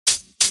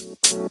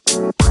Hey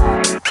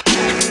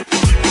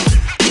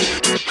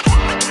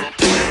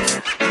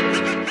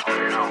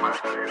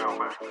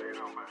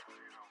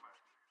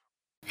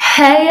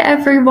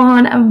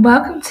everyone, and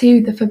welcome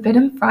to the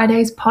Forbidden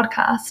Fridays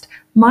podcast.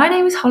 My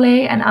name is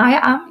Holly and I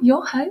am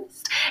your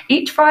host.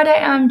 Each Friday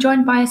I'm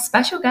joined by a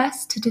special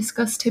guest to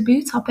discuss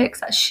taboo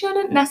topics that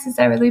shouldn't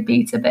necessarily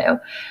be taboo.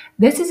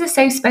 This is a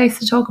safe space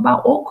to talk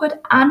about awkward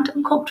and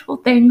uncomfortable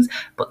things,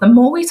 but the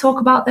more we talk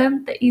about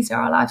them, the easier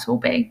our lives will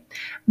be.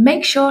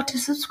 Make sure to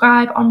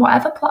subscribe on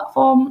whatever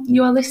platform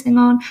you are listening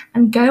on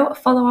and go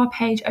follow our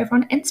page over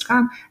on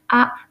Instagram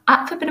at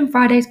Forbidden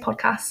Fridays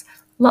podcast.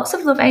 Lots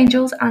of love,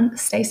 angels, and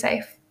stay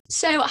safe.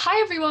 So,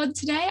 hi everyone.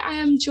 Today I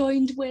am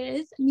joined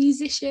with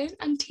musician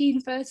and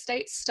teen first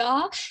date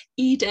star,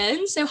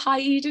 Eden. So, hi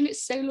Eden,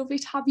 it's so lovely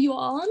to have you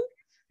on.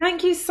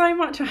 Thank you so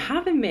much for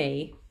having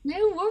me.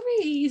 No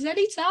worries,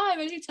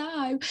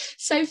 anytime.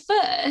 So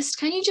first,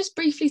 can you just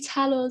briefly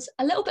tell us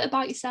a little bit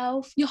about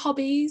yourself, your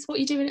hobbies, what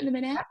you're doing at the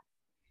minute?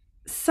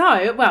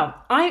 So,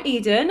 I'm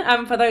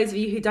Eden. For those of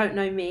you who don't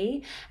know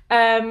me,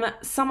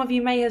 some of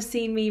you may have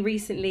seen me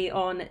recently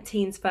on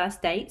Teens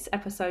First Dates,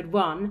 episode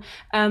 1.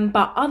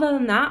 But other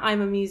than that, I'm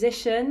a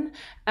musician.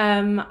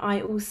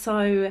 I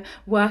also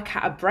work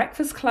at a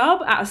breakfast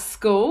club at a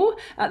school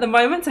at the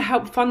moment to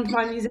help fund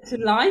my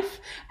musician life.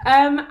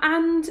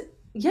 And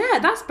yeah,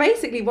 that's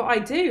basically what I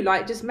do.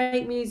 Like, just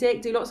make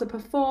music, do lots of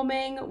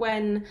performing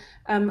when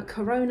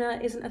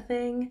Corona isn't a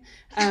thing.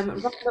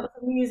 Write lots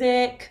of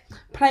music,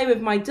 play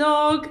with my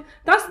dog.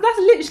 That's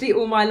literally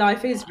all my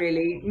life is,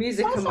 really.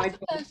 Music Sounds and my like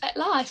dog. a perfect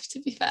life, to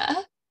be fair.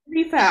 To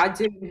be fair, I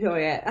do enjoy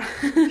it.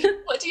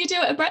 What do you do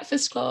at a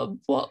breakfast club?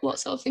 What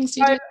sort of things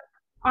do you do?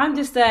 I'm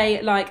just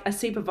a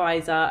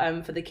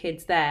supervisor for the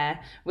kids there,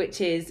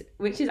 which is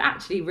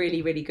actually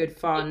really good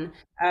fun.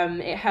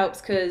 It helps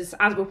because,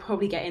 as we'll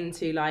probably get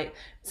into, like,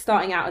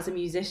 starting out as a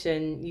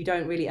musician, you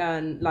don't really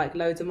earn like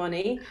loads of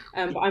money.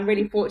 But I'm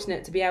really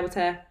fortunate to be able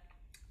to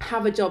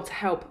have a job to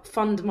help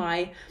fund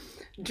my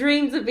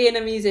dreams of being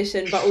a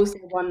musician, but also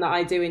one that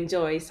I do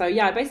enjoy. So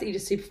yeah, I basically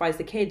just supervise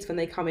the kids when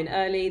they come in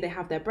early, they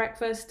have their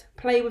breakfast,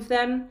 play with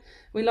them.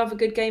 We love a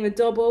good game of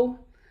double.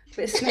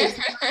 Bit of snakes,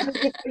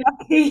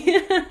 lucky.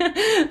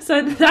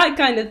 So that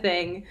kind of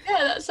thing.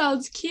 Yeah, that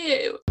sounds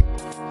cute.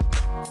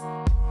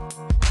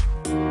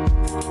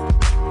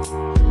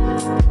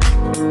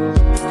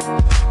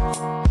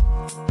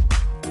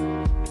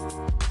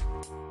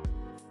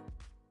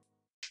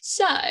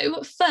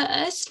 So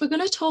first, we're going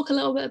to talk a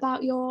little bit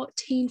about your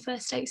teen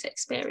first dates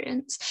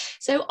experience.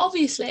 So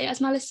obviously, as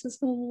my listeners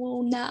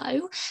will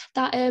know,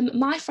 that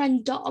my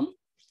friend Dom,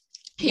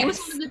 he was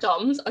one of the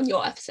Doms on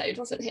your episode,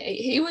 wasn't he?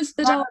 He was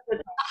the Dom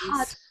that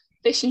had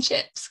fish and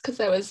chips, because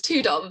there was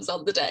 2 Doms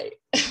on the date.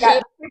 Yeah,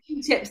 fish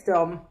and chips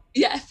Dom.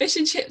 Yeah, fish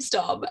and chips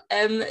Dom.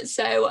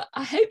 So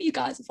I hope you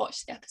guys have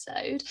watched the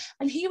episode.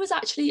 And he was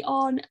actually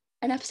on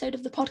an episode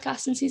of the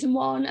podcast in season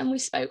 1, and we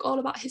spoke all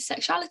about his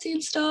sexuality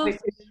and stuff. Which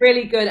is a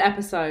really good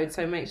episode,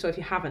 so make sure if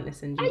you haven't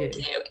listened, you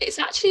do. It's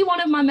actually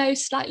one of my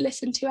most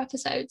listened to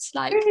episodes.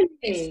 Really?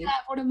 It's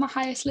one of my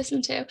highest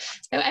listened to.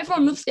 So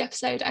everyone loves the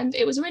episode, and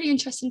it was really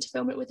interesting to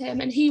film it with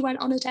him. And he went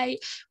on a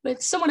date with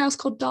someone else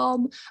called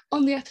Dom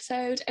on the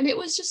episode, and it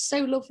was just so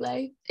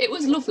lovely. It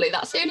was lovely.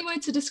 That's the only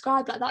word to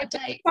describe that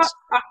date.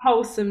 A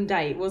wholesome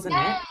date, wasn't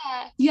it?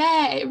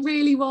 Yeah, it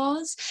really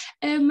was.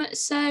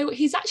 So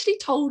he's actually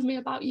told me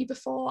about you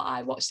before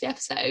I watched the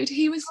episode.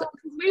 We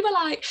were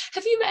like,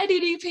 have you met any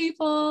new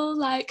people?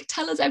 Like,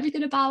 tell us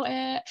everything about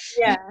it.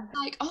 Yeah.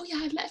 Like, oh yeah,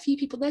 I've met a few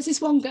people. There's this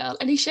one girl,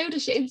 and he showed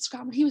us your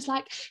Instagram, and he was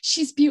like,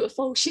 she's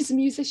beautiful. She's a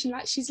musician.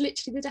 Like, she's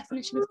literally the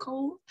definition of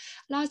cool.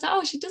 And I was like,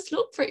 oh, she does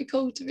look pretty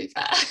cool, to be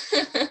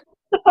fair.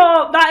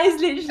 Oh, that is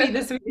literally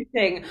the sweetest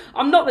thing.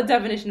 I'm not the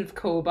definition of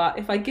cool, but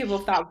if I give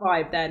off that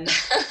vibe, then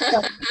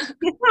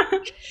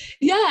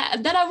yeah.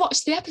 And then I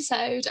watched the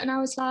episode, and I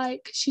was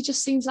like, she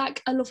just seems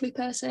like a lovely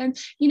person.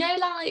 You know,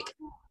 like,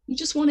 you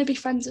just want to be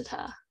friends with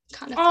her,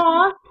 kind of.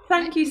 Oh,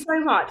 thank you so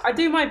much. I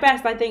do my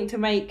best, I think,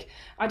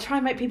 I try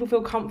and make people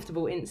feel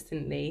comfortable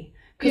instantly,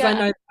 because I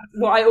know that's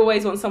what I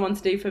always want someone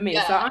to do for me.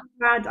 So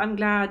I'm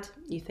glad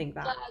you think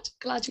that.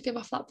 Glad you give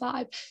off that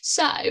vibe.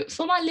 So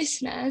for my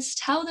listeners,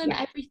 tell them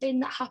everything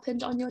that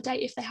happened on your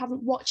date if they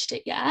haven't watched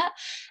it yet.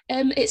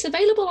 It's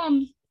available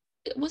on,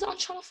 was it on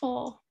Channel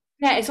 4?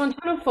 Yeah, it's on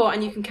Channel 4,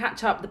 and you can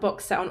catch up the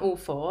box set on all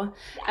 4.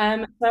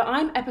 So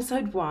I'm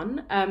episode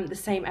 1, the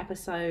same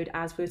episode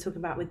as we were talking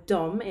about with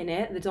Dom in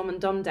it, the Dom and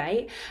Dom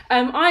date.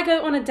 I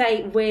go on a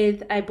date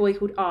with a boy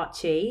called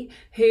Archie,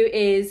 who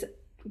is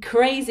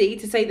crazy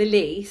to say the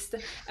least.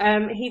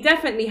 He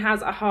definitely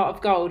has a heart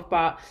of gold,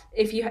 but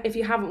if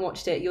you haven't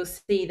watched it, you'll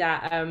see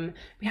that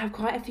we have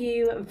quite a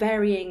few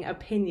varying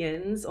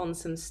opinions on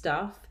some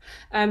stuff.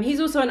 He's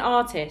also an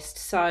artist,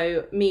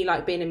 so me,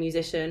 like, being a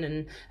musician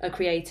and a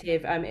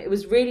creative, it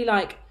was really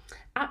like,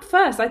 at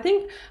first, I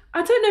don't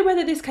know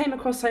whether this came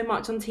across so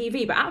much on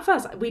TV, but at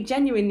first we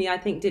genuinely, I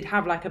think, did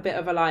have like a bit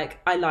of a like,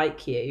 I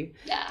like you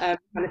kind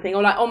of thing,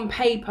 or like on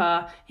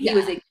paper he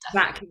was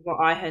exactly what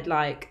I had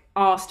like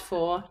asked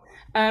for.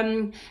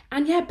 And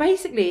yeah,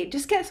 basically it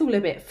just gets all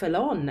a bit full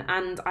on,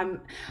 and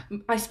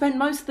I spend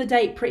most of the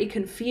date pretty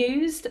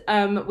confused.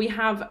 We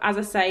have, as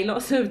I say,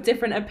 lots of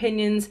different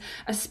opinions,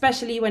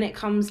 especially when it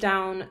comes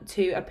down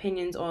to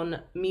opinions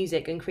on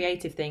music and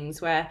creative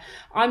things, where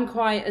I'm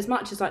quite, as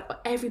much as like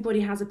everybody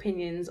has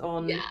opinions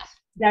on Yeah.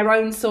 their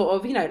own sort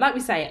of, like we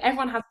say,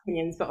 everyone has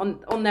opinions, but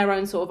on their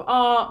own sort of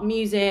art,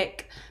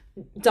 music,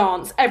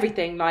 dance,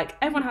 everything. Like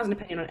everyone has an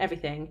opinion on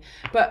everything.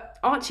 But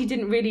Archie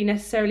didn't really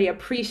necessarily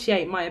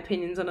appreciate my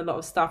opinions on a lot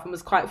of stuff and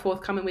was quite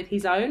forthcoming with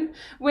his own,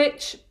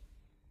 which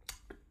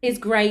is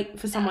great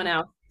for someone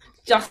else,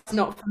 just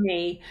not for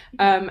me.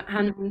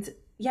 And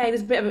yeah, he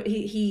was a bit of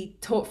he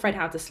taught Fred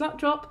how to slut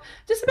drop.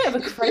 Just a bit of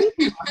a crazy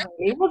one,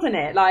 really, wasn't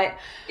it? Like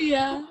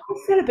Yeah.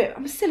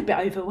 I'm still a bit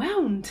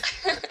overwhelmed.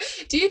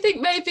 Do you think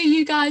maybe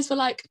you guys were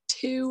like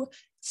too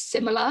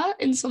similar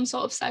in some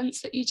sort of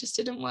sense that you just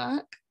didn't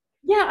work?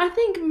 Yeah, I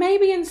think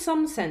maybe in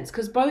some sense,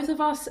 because both of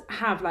us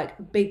have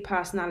like big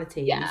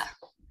personalities. Yeah.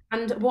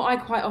 And what I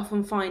quite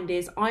often find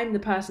is I'm the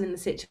person in the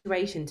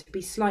situation to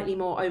be slightly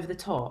more over the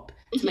top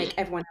to Mhm. make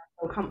everyone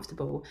else feel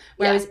comfortable. Yeah.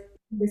 Whereas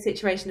in the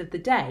situation of the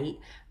date,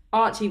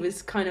 Archie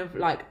was kind of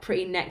like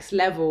pretty next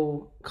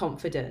level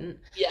confident.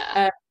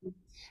 Yeah.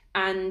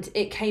 And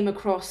it came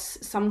across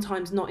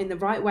sometimes not in the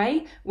right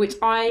way, which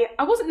I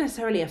wasn't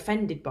necessarily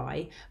offended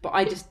by, but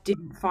I just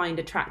didn't find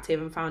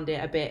attractive and found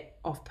it a bit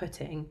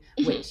off-putting,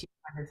 Mhm. which you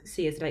kind of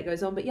see as the date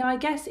goes on. But yeah, I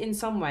guess in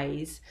some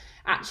ways,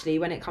 actually,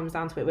 when it comes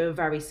down to it, we were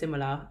very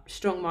similar.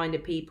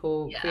 Strong-minded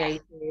people, Yeah.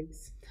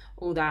 creatives,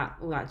 all that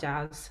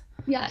jazz.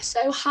 Yeah,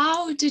 so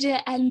how did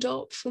it end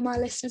up for my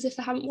listeners if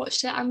they haven't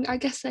watched it? I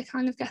guess they're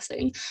kind of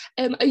guessing.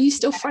 Are you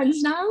still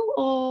friends now,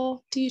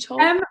 or do you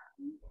talk? Um,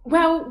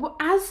 Well,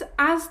 as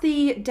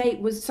the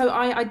date was, so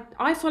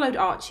I followed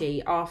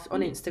Archie off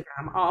on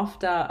Instagram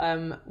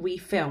after we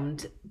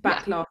filmed Yeah.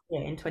 back last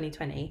year in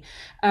 2020,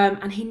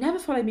 and he never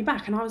followed me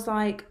back, and I was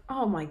like,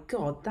 oh my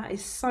God, that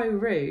is so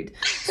rude.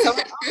 So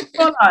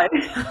I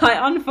unfollowed,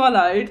 I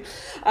unfollowed,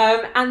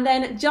 and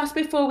then just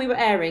before we were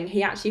airing,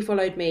 he actually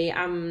followed me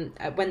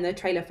when the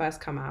trailer first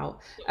come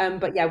out.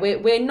 But yeah,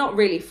 we're not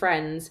really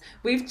friends.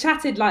 We've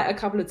chatted like a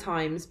couple of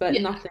times, but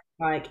Yeah. nothing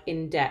like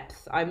in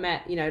depth. I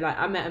met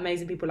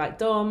amazing people like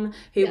Dom,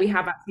 who Yeah. we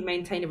have actually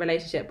maintained a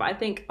relationship. But I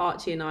think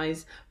Archie and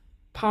I's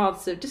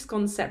paths have just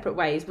gone separate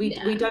ways. We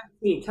Yeah. don't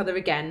see each other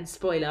again.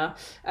 Spoiler.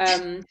 At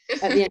the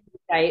end of the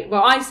day,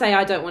 well, I say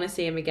I don't want to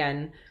see him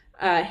again.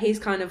 He's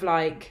kind of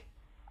like,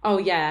 oh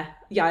yeah,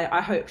 yeah.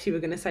 I hoped you were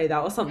going to say that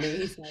or something.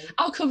 He said.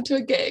 I'll come to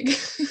a gig.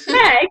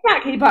 Yeah,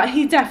 exactly. But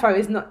he defo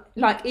is not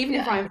like, even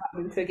if I Yeah. invite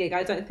him to a gig,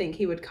 I don't think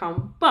he would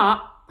come. But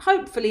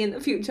hopefully in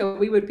the future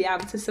we would be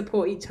able to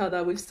support each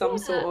other with some Yeah.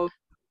 sort of,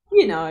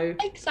 you know.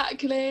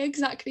 Exactly.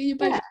 You're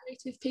both Yeah.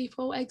 creative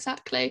people,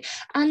 exactly.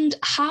 And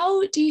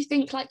how do you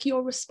think like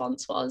your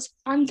response was?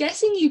 I'm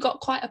guessing you got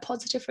quite a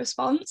positive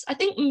response. I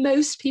think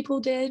most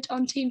people did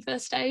on Teen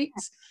First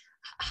Dates.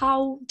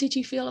 How did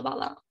you feel about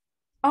that?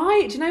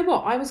 Do you know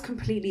what? I was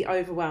completely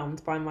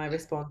overwhelmed by my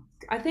response.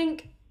 I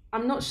think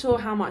I'm not sure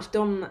how much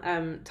Dom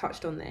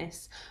touched on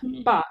this,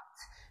 Mm. but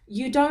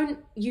you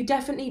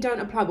definitely don't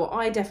apply. Well,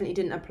 I definitely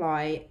didn't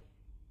apply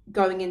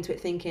going into it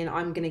thinking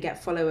I'm gonna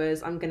get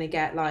followers, I'm gonna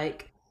get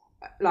like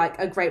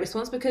a great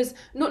response, because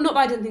not that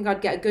I didn't think I'd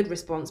get a good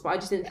response, but I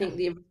just didn't think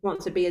the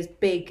response would be as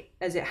big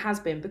as it has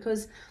been,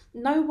 because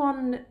no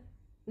one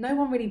no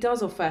one really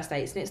does off first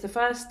dates, and it's the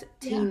first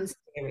Yeah. teen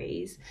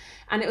series,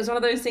 and it was one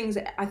of those things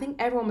that I think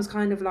everyone was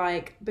kind of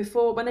like,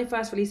 before when they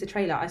first released the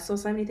trailer, I saw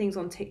so many things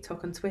on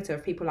TikTok and Twitter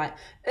of people like,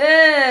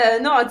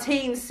 not a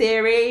teen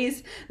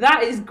series,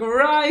 that is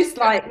gross,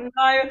 like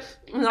no.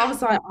 And I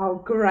was like, oh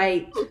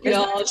great, Oh there's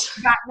no God.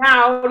 back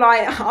now,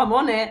 like I'm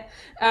on it.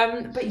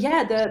 But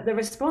yeah, the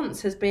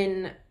response has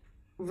been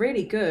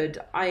really good.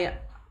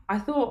 I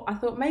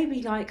thought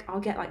maybe like I'll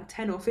get like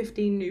 10 or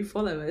 15 new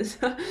followers.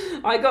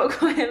 I got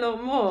quite a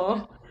lot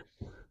more.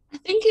 I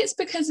think it's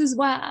because as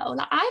well,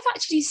 like I've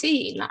actually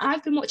seen, like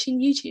I've been watching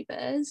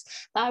YouTubers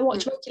that I Mm.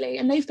 watch regularly,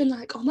 and they've been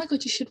like, "Oh my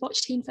God, you should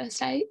watch Teen First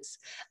Dates."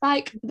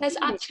 Like, there's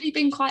actually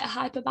been quite a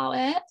hype about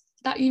it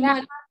that you Yeah, might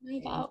not know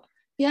about.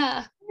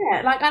 Yeah,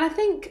 yeah, like, and I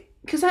think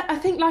because I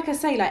think, like I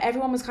say, like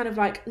everyone was kind of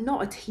like,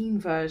 not a teen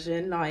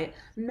version, like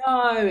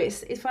no,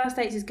 it's first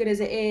dates as good as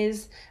it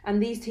is,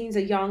 and these teens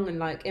are young and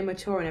like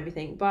immature and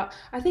everything. But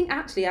I think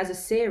actually as a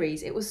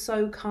series, it was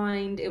so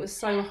kind, it was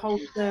so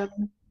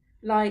wholesome.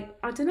 Like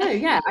I don't know,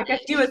 yeah, I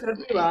guess you as a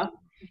viewer,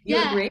 you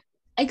yeah, agree?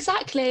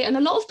 exactly. And a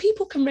lot of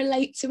people can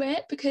relate to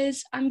it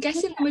because I'm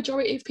guessing the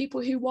majority of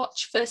people who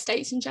watch First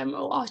Dates in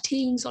general are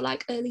teens or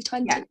like early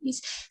Yeah,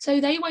 20s.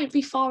 So they won't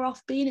be far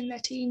off being in their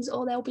teens,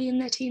 or they'll be in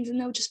their teens and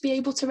they'll just be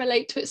able to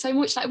relate to it so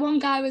much. Like one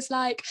guy was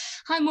like,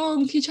 "Hi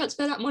mom, can you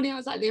transfer that money?" I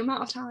was like, the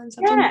amount of times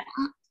I've done yeah.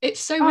 that.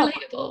 It's so Oh,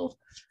 relatable.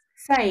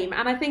 same.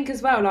 And I think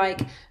as well, like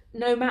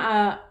no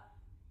matter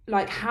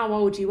like how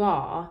old you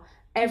are,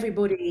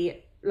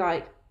 everybody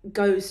like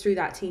goes through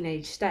that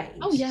teenage stage.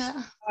 Oh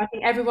yeah. I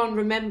think everyone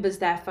remembers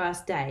their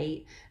first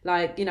date.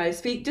 Like, you know,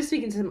 just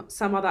speaking to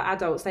some other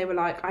adults, they were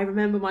like, I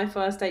remember my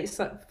first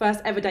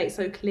ever date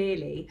so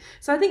clearly.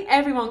 So I think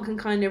everyone can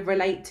kind of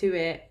relate to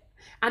it.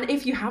 And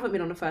if you haven't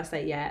been on a first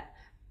date yet,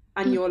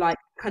 and you're like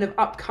kind of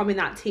upcoming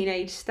that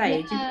teenage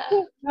stage, Yeah.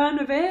 you learn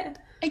of it.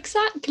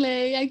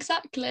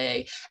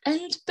 Exactly.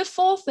 And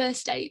before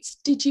first dates,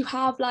 did you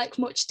have like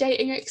much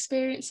dating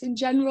experience in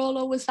general,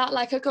 or was that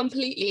like a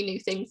completely new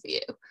thing for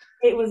you?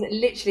 It was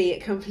literally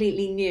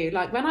completely new.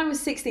 Like when I was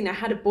 16, I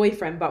had a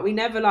boyfriend, but we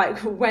never like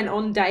went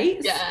on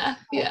dates. Yeah.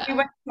 We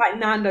went to like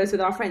Nando's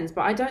with our friends,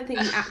 but I don't think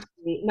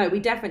we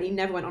definitely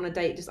never went on a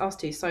date, just us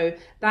two. So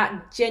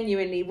that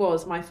genuinely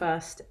was my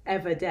first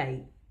ever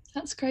date.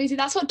 That's crazy.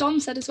 That's what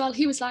Dom said as well.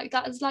 He was like,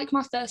 that is like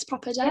my first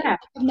proper date. Yeah.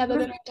 I've never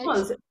been on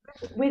dates.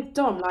 With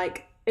Dom,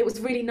 like it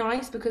was really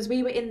nice because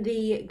we were in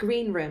the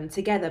green room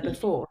together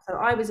before. So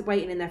I was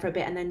waiting in there for a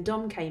bit and then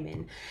Dom came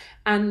in.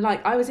 And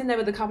like I was in there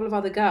with a couple of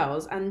other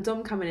girls and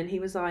Dom came in and he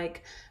was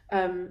like,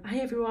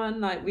 hey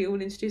everyone, like we all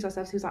introduced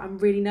ourselves. He was like, I'm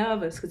really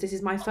nervous because this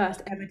is my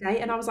first ever date.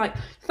 And I was like,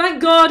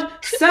 thank God,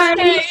 same.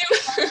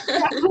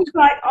 I was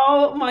like,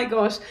 oh my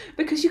gosh,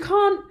 because you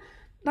can't,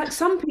 like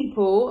some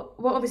people,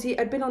 well obviously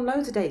I'd been on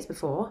loads of dates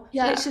before.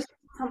 Yeah. It's just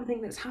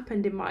something that's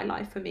happened in my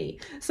life for me.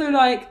 So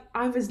like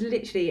I was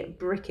literally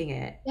bricking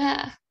it.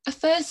 Yeah. A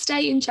first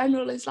date in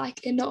general is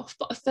like enough,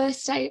 but a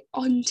first date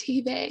on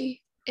TV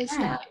is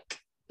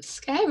like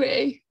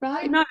scary,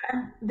 right? No,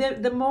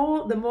 the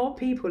more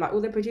people, like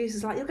all the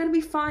producers, like you're going to be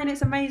fine,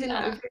 it's amazing,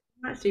 like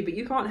actually, but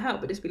you can't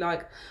help but just be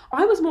like,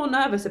 I was more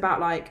nervous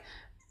about like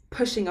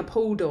pushing a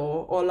pool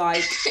door or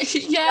like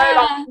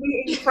like,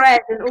 meeting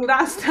friends and all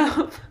that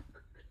stuff.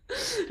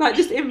 Like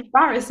just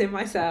embarrassing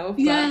myself.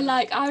 Yeah,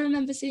 like I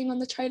remember seeing on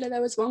the trailer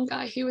there was one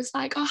guy who was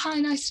like, oh hi,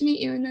 nice to meet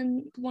you, and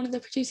then one of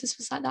the producers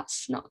was like,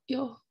 that's not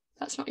your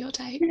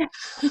date.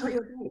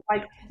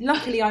 Like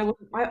luckily I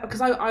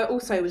because I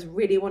also was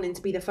really wanting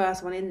to be the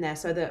first one in there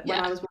so that when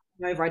I was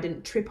walking over I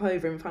didn't trip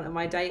over in front of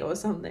my date or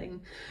something.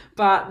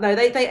 But no,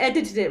 they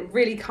edited it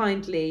really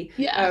kindly.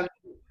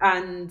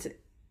 And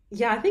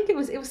yeah, I think it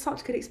was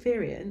such a good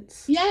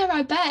experience. Yeah,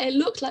 I bet it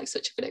looked like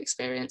such a good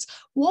experience.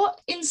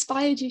 What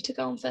inspired you to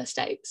go on first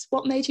dates?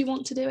 What made you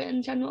want to do it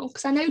in general?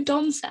 Because I know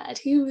Dom said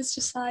he was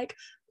just like,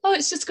 oh,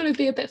 it's just going to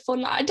be a bit fun.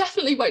 Like, I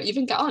definitely won't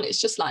even get on.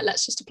 It's just like,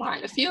 let's just apply.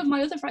 And a few of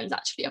my other friends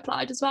actually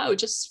applied as well,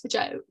 just for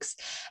jokes.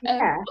 But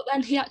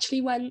then he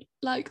actually went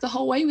like the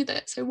whole way with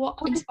it. So what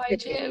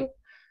inspired you?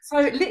 So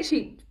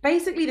literally,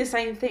 basically the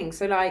same thing.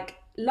 So like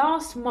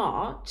last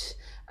March,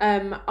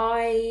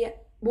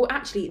 well,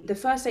 actually, the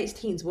First Dates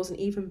Teens wasn't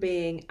even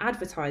being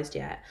advertised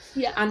yet.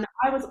 Yeah. And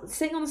I was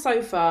sitting on the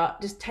sofa,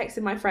 just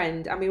texting my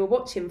friend, and we were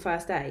watching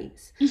First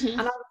Dates.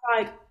 And I was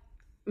like,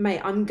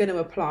 mate, I'm going to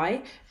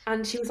apply.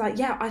 And she was like,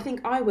 yeah, I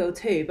think I will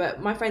too.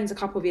 But my friend's a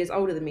couple of years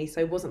older than me,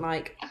 so wasn't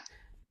like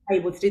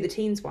able to do the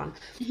teens one.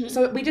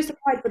 So we just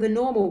applied for the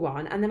normal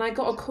one. And then I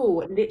got a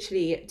call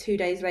literally 2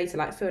 days later,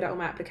 like filled out all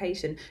my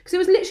application. Because it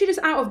was literally just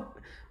out of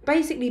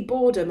basically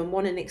boredom and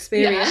wanting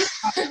experience.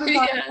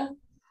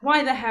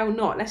 Why the hell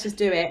not? Let's just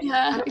do it.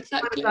 Yeah,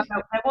 exactly.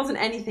 There wasn't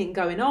anything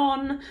going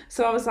on.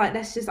 So I was like,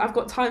 I've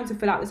got time to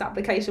fill out this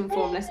application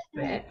form. Let's do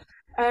it.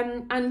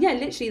 And yeah,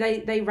 literally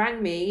they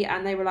rang me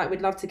and they were like,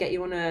 we'd love to get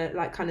you on a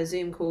like kind of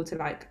Zoom call to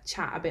like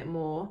chat a bit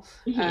more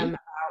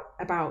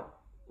about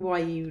why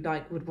you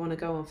like would want to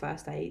go on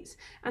first dates.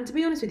 And to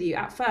be honest with you,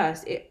 at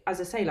first,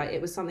 as I say, like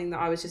it was something that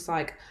I was just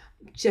like,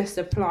 just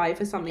apply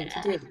for something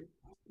to do.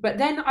 But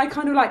then I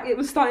kind of like, it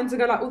was starting to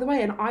go like all the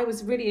way and I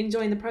was really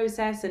enjoying the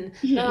process. And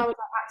then I was like,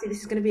 actually, this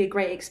is going to be a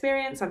great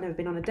experience. I've never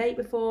been on a date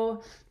before.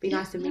 It'd be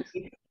nice to meet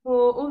new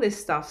people, all this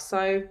stuff.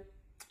 So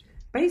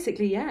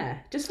basically, yeah,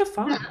 just for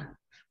fun. Yeah.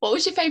 What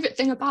was your favourite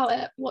thing about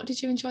it? What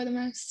did you enjoy the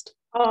most?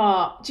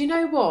 Oh, do you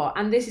know what?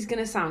 And this is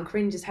going to sound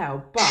cringe as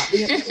hell, but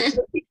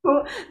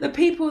the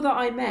people that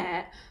I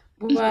met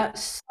were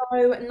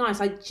so nice.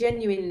 I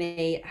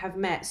genuinely have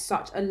met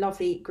such a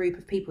lovely group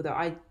of people that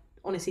I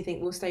honestly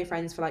think we'll stay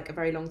friends for like a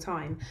very long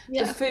time.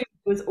 The food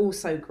was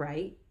also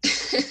great.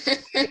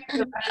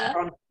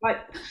 Like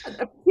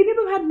a few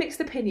people had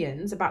mixed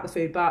opinions about the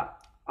food, but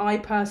I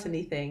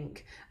personally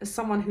think as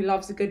someone who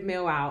loves a good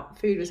meal out,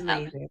 food was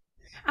amazing.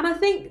 And I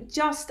think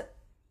just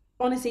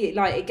honestly,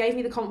 like it gave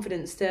me the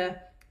confidence to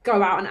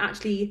go out and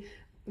actually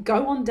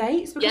go on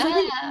dates because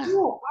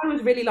I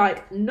was really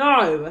like,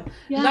 no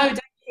date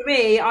for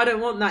me. I don't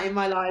want that in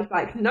my life.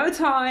 Like no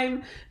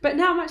time. But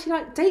now I'm actually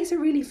like, dates are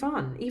really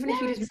fun, even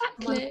if you just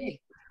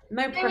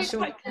no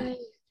pressure.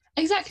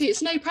 Exactly,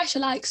 it's no pressure.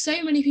 Like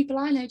so many people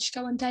I know just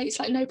go on dates,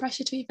 like no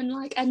pressure to even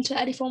like enter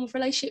any form of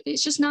relationship.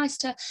 It's just nice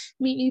to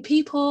meet new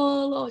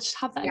people or just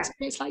have that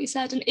experience, like you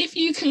said. And if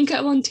you can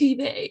go on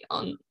TV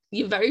on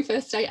your very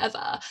first date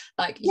ever,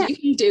 like you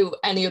can do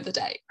any other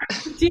date.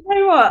 Do you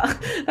know what?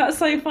 That's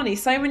so funny.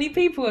 So many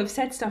people have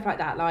said stuff like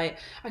that. Like,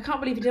 I can't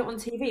believe you did it on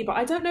TV, but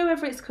I don't know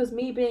whether it's because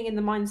me being in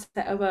the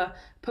mindset of a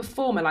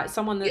performer, like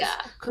someone that's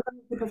because I'm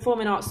in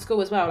performing arts school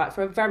as well. Like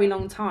for a very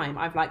long time,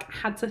 I've like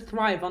had to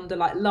thrive under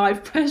like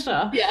live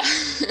pressure. Yeah,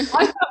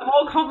 I felt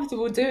more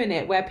comfortable doing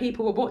it where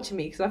people were watching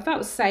me because I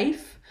felt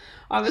safe.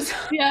 I was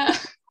Yeah.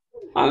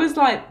 I was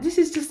like, this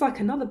is just like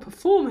another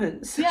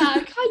performance. Yeah, I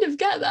kind of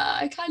get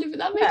that.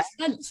 That Yeah. makes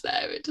sense though.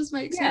 It does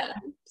make Yeah.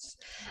 sense.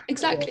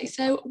 Exactly.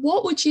 So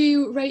what would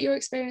you rate your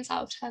experience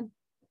out of 10?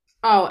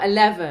 Oh,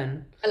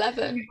 11.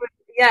 11.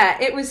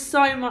 Yeah, it was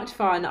so much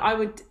fun. I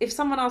would, if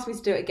someone asked me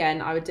to do it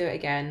again, I would do it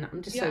again.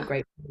 I'm just so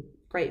Yeah.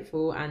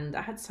 grateful, and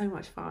I had so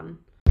much fun.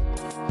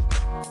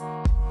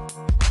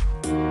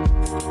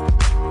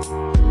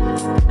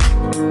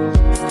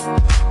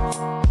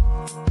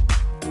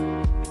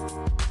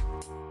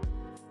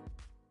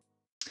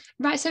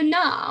 Right, so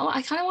now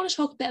I kind of want to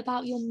talk a bit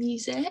about your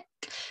music.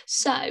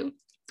 So,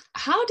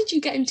 how did you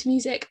get into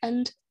music?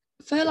 And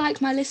for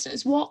like my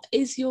listeners, what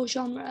is your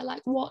genre?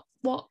 Like what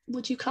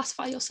would you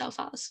classify yourself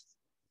as?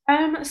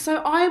 So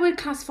I would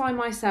classify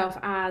myself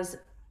as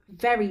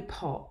very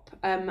pop.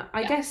 I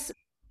Yeah. guess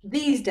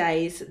these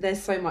days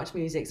there's so much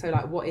music, so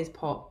like what is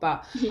pop?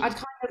 But Mhm. I'd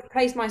kind of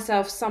place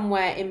myself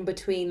somewhere in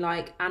between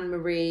like Anne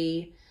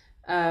Marie,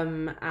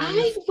 and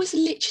I was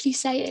literally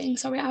saying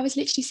to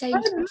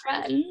my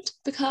friend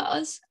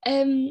because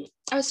I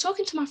was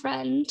talking to my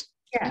friend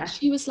and yeah.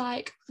 she was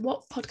like,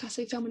 what podcast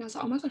are you filming? I was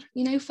like, oh my God,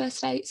 First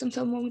Dates, I'm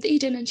filming one with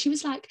Eden. And she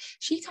was like,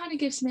 she kind of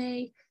gives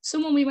me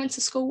someone we went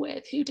to school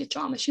with who did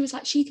drama. She was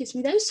like, she gives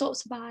me those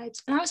sorts of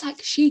vibes. And I was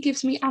like, she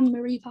gives me Anne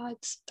Marie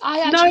vibes. I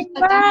actually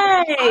No said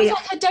that. I was way!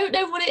 like, I don't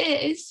know what it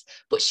is,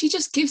 but she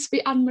just gives me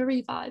Anne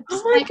Marie vibes.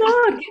 Oh my Like, I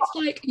God! think it's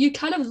like you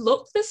kind of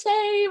look the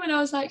same. And I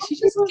was like, she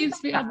just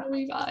gives me Anne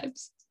Marie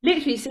vibes.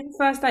 Literally since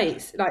First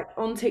Dates, like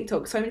on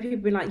TikTok, so many people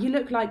have been like, you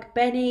look like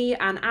Benny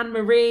and Anne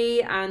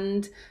Marie,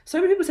 and so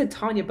many people said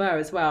Tanya Burr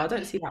as well. I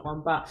don't see that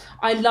one, but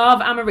I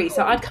love Anne Marie.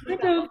 So I'd kind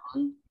of,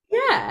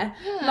 yeah,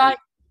 Yeah. like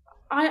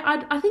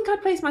I think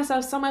I'd place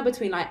myself somewhere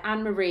between like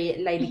Anne Marie,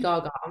 Lady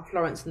Gaga, and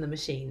Florence and the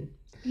Machine.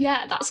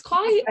 Yeah, that's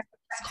quite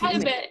a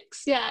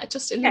mix. Yeah,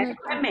 just in the Yeah,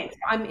 quite a middle. mix.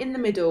 I'm in the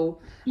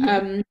middle.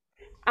 Mhm.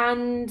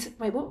 And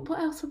wait, what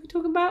else are we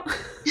talking about?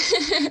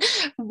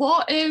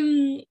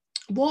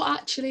 What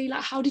actually,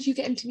 like, how did you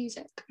get into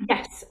music?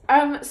 Yes.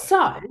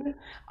 So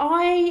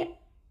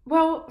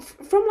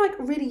from like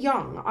really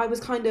young, I was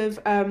kind of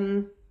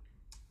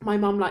my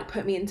mum like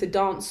put me into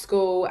dance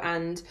school,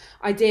 and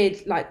I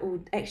did like all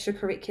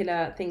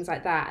extracurricular things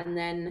like that, and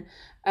then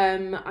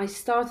I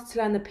started to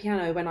learn the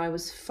piano when I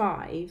was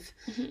 5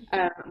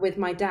 Mhm. with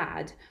my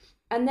dad.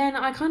 And then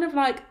I kind of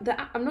like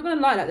I'm not gonna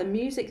lie, like the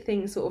music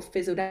thing sort of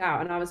fizzled out,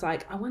 and I was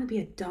like, I want to be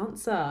a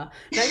dancer.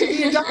 Let me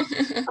be a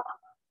dancer.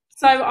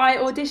 So I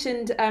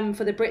auditioned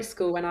for the Brit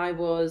School when I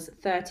was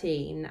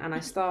 13, and I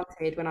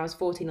started when I was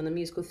 14 on the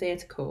musical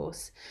theatre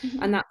course.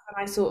 Mhm. And that's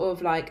when I sort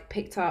of like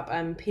picked up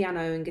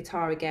piano and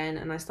guitar again,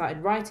 and I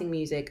started writing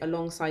music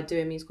alongside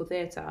doing musical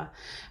theatre.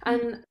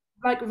 And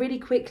like really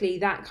quickly,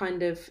 that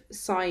kind of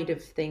side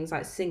of things,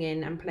 like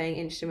singing and playing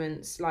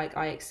instruments, like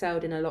I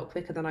excelled in a lot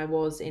quicker than I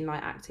was in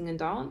like acting and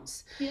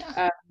dance.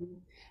 Yeah.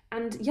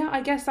 And yeah, I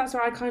guess that's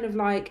where I kind of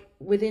like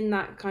within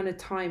that kind of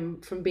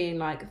time from being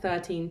like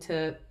 13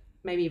 to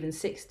maybe even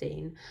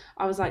 16,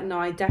 I was like, no,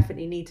 I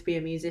definitely need to be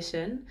a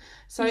musician.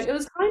 So it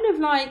was kind of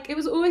like, it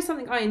was always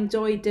something I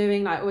enjoyed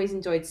doing. Like, I always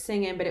enjoyed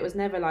singing, but it was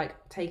never like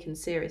taken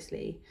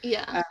seriously.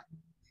 Yeah.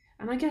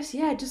 And I guess,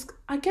 yeah, just,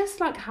 I guess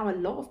like how a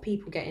lot of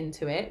people get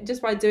into it,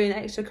 just by doing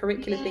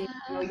extracurricular things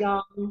when you're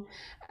young.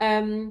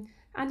 And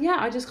yeah,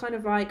 I just kind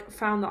of like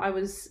found that I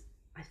was,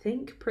 I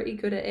think, pretty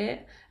good at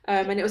it.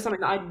 And it was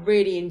something that I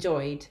really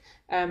enjoyed.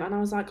 And I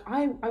was like,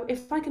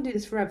 if I can do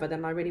this forever,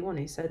 then I really want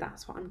to. So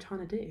that's what I'm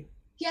trying to do.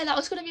 Yeah, that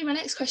was going to be my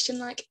next question.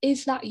 Like,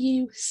 is that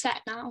you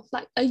set now?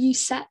 Like, are you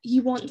set?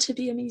 You want to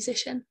be a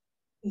musician?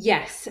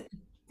 Yes,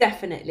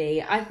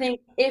 definitely. I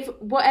think if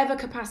whatever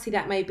capacity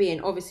that may be,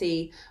 and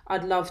obviously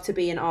I'd love to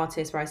be an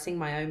artist where I sing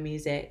my own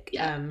music,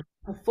 Yeah.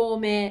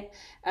 perform it,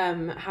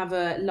 have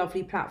a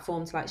lovely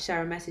platform to like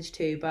share a message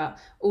to, but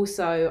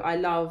also I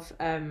love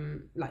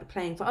like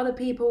playing for other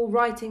people,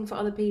 writing for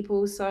other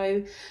people.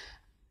 So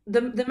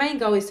the main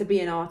goal is to be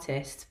an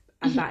artist,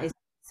 and that is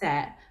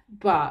set,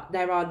 but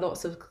there are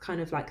lots of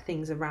kind of like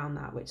things around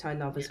that which I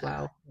love as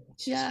well.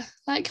 Yeah,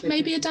 like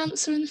maybe a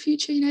dancer in the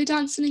future,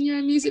 dancing in your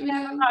own music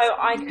videos. No,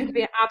 I could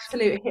be an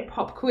absolute hip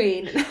hop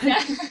queen.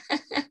 Yeah.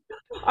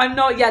 I'm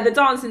not. Yeah, the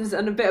dancing's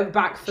on a bit of a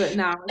back foot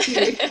now.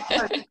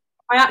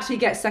 I actually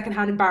get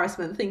secondhand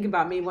embarrassment thinking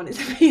about me wanting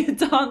to be a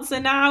dancer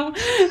now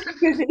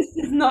because it's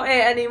just not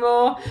it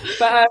anymore.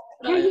 But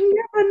yeah, you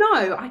never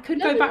know. I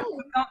could go back to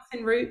the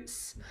dancing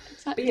roots.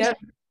 Exactly. Be a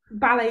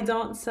ballet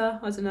dancer.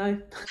 I don't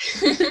know.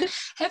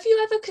 Have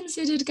you ever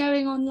considered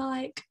going on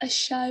like a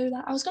show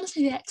that I was going to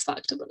say the X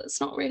Factor, but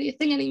that's not really a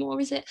thing anymore,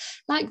 is it?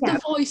 Like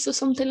The Voice or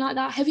something like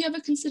that. Have you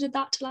ever considered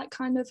that to like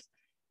kind of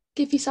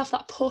give yourself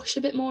that push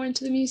a bit more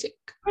into the music?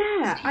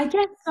 Yeah, I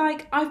guess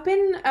like I've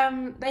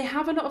been they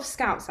have a lot of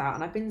scouts out,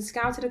 and I've been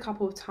scouted a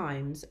couple of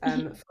times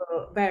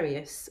for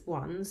various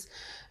ones,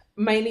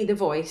 mainly The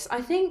Voice.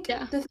 I think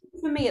Yeah. the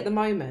thing for me at the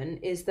moment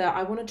is that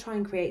I want to try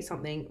and create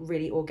something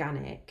really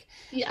organic.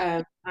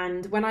 Yeah.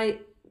 And when I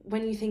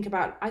when you think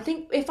about, I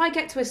think if I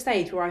get to a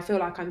stage where I feel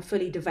like I'm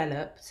fully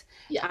developed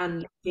Yeah.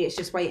 and it's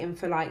just waiting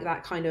for like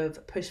that kind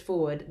of push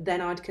forward,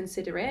 then I'd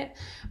consider it.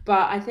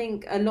 But I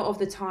think a lot of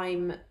the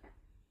time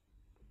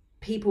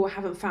people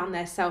haven't found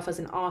their self as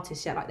an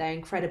artist yet. Like, they're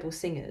incredible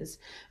singers,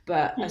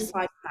 but Mhm.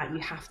 aside from that, you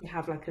have to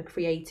have like a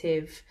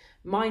creative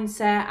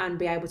mindset and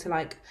be able to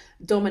like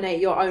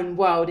dominate your own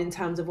world in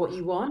terms of what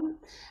you want.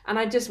 And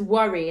I just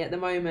worry at the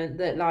moment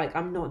that like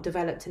I'm not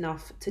developed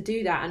enough to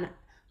do that, and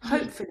Mhm.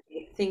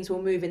 hopefully things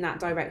will move in that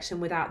direction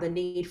without the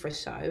need for a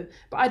show.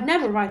 But I'd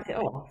never write it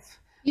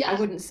off. I Yeah.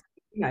 wouldn't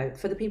say,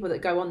 for the people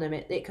that go on them,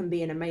 it can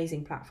be an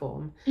amazing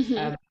platform.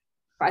 Mhm.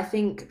 But I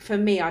think for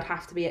me, I'd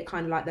have to be at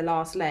kind of like the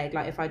last leg.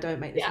 Like, if I don't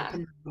make this Yeah.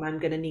 happen, I'm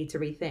going to need to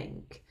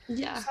rethink.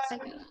 Yeah. So I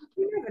get that.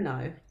 you never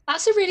know.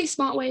 That's a really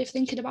smart way of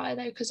thinking about it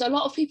though, because a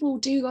lot of people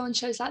do go on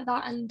shows like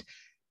that and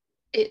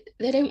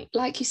they don't,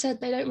 like you said,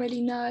 they don't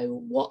really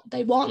know what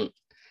they want.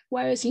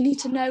 Whereas you need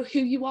to know who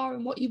you are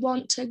and what you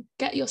want to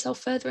get yourself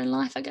further in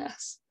life, I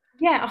guess.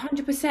 Yeah,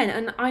 100%.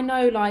 And I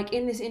know, like,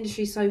 in this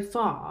industry so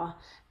far,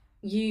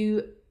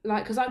 you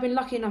like, because I've been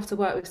lucky enough to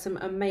work with some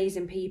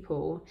amazing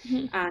people,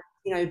 Mhm. and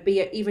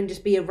even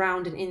just be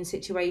around and in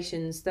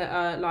situations that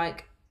are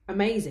like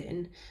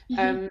amazing.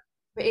 Mhm.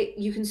 But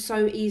you can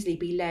so easily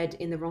be led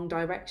in the wrong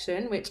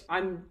direction, which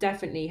I'm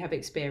definitely have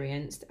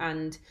experienced.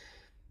 And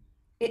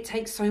it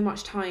takes so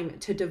much time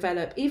to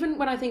develop. Even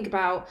when I think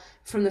about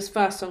from this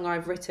first song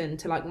I've written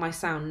to like my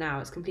sound now,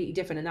 it's completely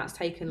different, and that's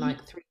taken Mhm.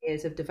 like 3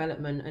 years of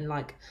development and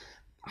like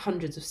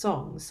hundreds of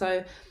songs.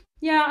 So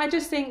yeah, I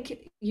just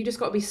think you just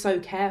got to be so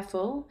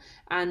careful,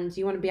 and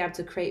you want to be able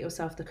to create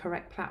yourself the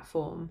correct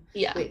platform,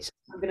 Yeah. which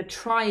I'm going to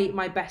try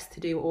my best to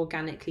do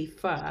organically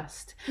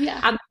first,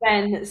 Yeah. and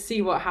then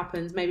see what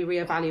happens, maybe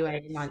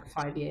reevaluate in like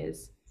 5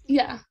 years.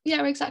 Yeah.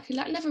 Yeah, exactly.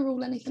 Like, never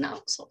rule anything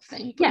out, sort of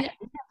thing. But Yeah,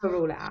 never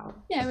rule it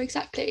out. yeah,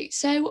 exactly.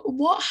 So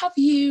what have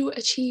you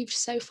achieved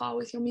so far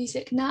with your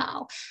music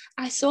now?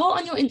 I saw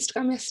on your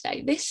Instagram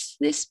yesterday, this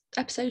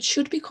episode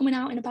should be coming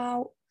out in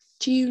about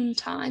June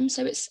time,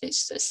 so it's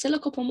still a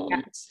couple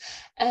months.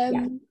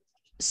 Yeah.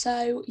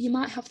 So you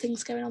might have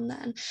things going on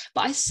then.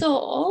 But I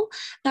saw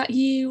that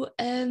you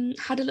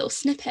had a little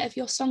snippet of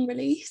your song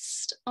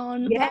released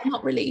on, Yeah. well,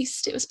 not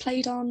released, it was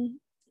played on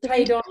the Played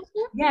radio, on, wasn't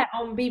it? yeah,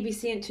 on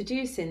BBC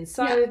Introducing.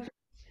 So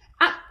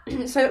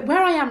Yeah. so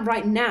where I am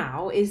right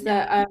now is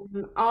that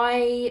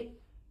I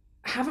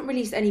haven't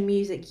released any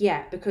music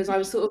yet, because I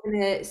was sort of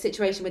in a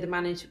situation with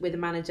a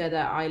manager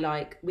that I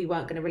like, we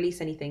weren't going to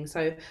release anything.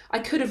 So I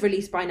could have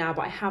released by now,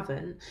 but I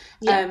haven't.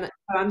 Yeah.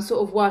 So I'm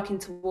sort of working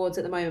towards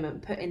at the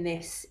moment putting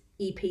this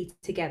EP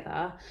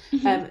together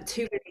Mhm.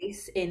 to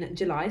release in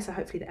July. So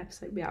hopefully the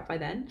episode will be out by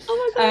then.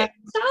 Oh my God,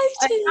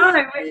 I know,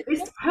 exciting.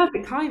 it's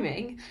perfect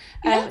timing.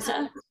 So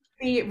Yeah.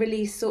 we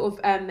released sort of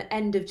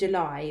end of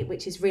July,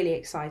 which is really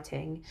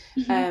exciting.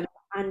 Mhm.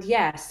 And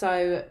yeah,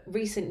 so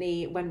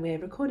recently when we're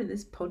recording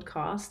this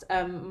podcast,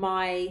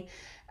 my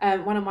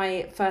one of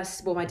my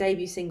first, well, my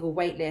debut single,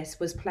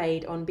 Waitlist, was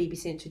played on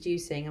BBC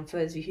Introducing. And for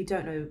those of you who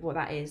don't know what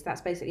that is,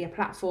 that's basically a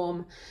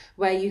platform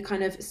where you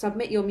kind of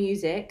submit your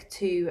music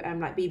to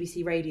like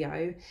BBC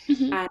Radio,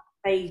 Mhm. and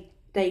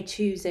they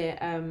choose it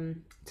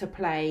to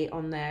play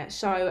on their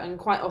show. And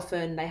quite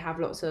often they have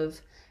lots of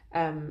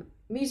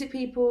music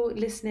people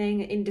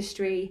listening,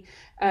 industry.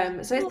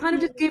 So it's kind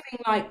of just giving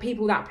like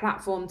people that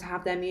platform to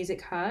have their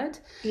music heard.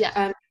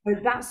 Yeah. So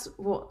that's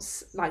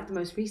what's like the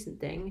most recent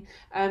thing.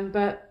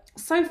 But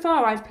so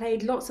far I've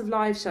played lots of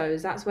live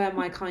shows. That's where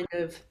my kind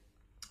of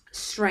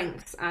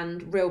strength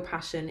and real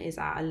passion is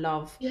at. I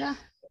love Yeah.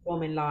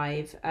 performing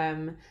live.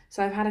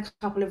 So I've had a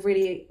couple of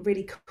really,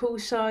 really cool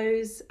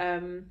shows.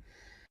 My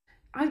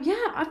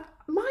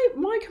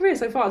career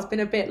so far has been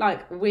a bit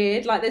like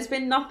weird. Like, there's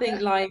been nothing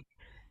like,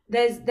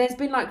 there's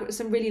been like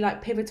some really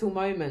like pivotal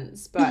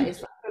moments, but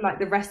it's like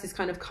the rest is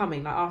kind of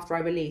coming. Like, after I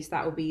release,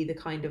 that will be the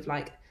kind of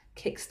like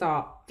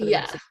kickstart for the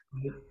Yeah. rest of the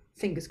year.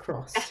 Fingers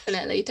crossed.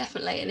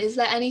 Definitely. And is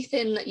there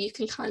anything that you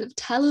can kind of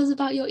tell us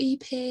about your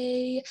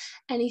EP?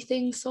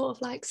 Anything sort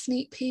of like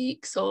sneak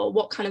peeks, or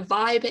what kind of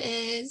vibe it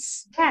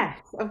is? Yes,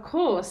 of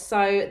course.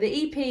 So the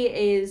EP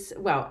is,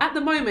 well, at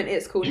the moment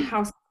it's called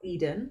House of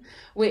Eden,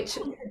 which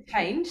could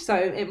change. So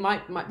it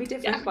might be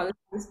different Yeah. by the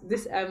time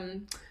this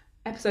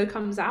episode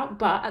comes out.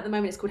 But at the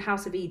moment it's called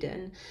House of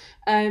Eden.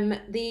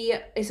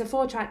 It's a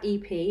 4-track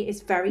EP.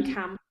 It's very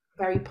camp,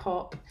 very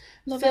pop,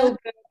 Love feel it.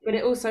 good, but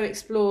it also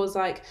explores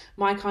like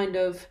my kind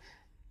of.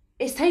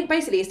 It's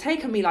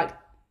taken me like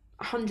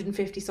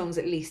 150 songs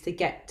at least to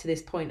get to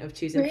this point of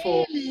choosing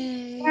four.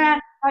 Really? Yeah,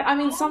 I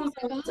mean, Oh some my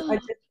songs are God.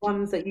 just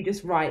ones that you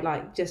just write,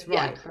 like just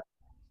Yeah. write. But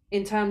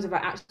in terms of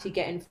like actually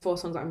getting 4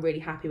 songs that I'm really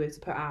happy with to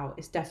put out,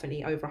 it's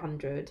definitely over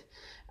 100.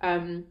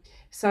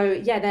 So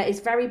yeah, there is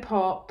very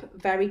pop,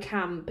 very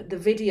camp. The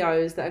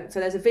videos so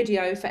there's a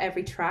video for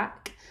every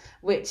track,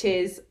 which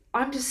is,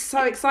 I'm just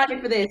so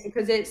excited for this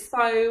because it's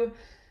so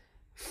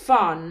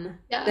fun.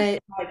 Yeah.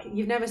 Like,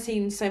 you've never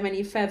seen so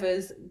many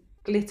feathers,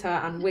 glitter,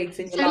 and wigs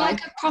in your So life.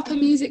 like a proper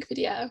music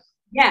video.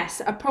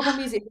 Yes, a proper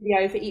music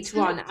video for each So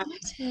one. And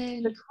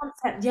the exciting.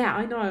 concept, yeah,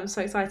 I know, I'm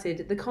so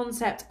excited. The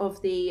concept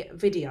of the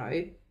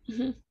video,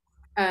 Mhm.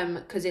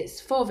 because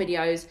it's 4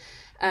 videos,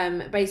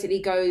 basically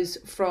goes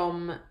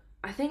from,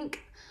 I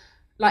think,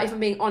 like if I'm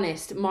being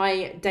honest,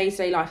 my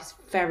day-to-day life is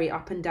very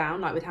up and down,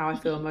 like with how I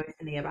feel Mhm.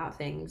 emotionally about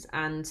things.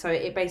 And so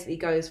it basically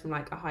goes from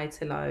like a high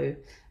to low,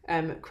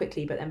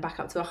 quickly, but then back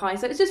up to a high.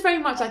 So it's just very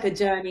much like a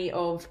journey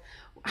of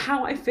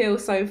how I feel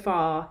so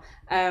far.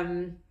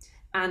 Um,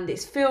 and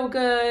it's feel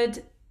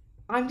good.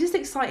 I'm just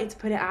excited to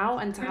put it out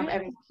and to have Right.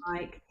 everyone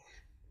like,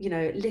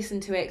 listen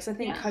to it because I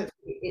think Yeah.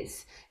 hopefully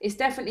it's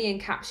definitely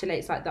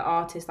encapsulates like the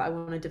artist that I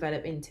want to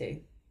develop into.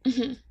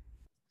 Mhm.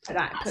 Put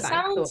That that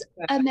in thought. sounds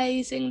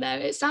amazing though.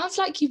 It sounds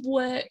like you've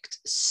worked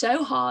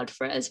so hard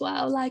for it as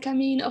well. Like, I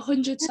mean,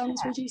 100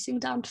 songs reducing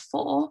down to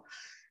 4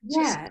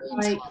 just Yeah,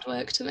 screams like hard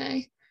work to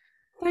me.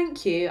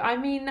 thank you. I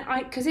mean,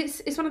 I because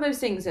it's one of those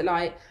things that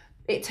like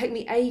it took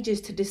me ages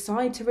to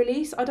decide to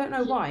release. I don't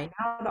know why.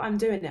 Now that I'm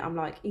doing it, I'm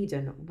like,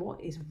 Eden,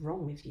 what is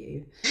wrong with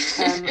you?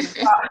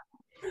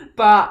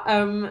 But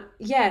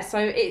yeah, so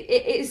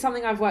it is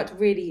something I've worked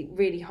really,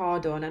 really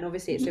hard on, and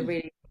obviously it's a Mhm.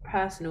 really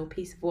personal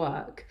piece of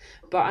work,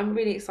 but I'm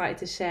really excited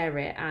to share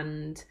it.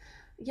 And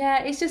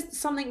yeah, it's just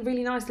something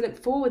really nice to look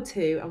forward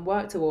to and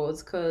work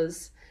towards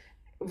because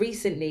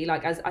recently,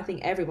 like as I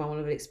think everyone will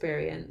have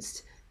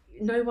experienced,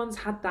 no one's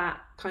had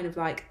that kind of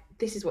like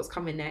this is what's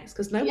coming next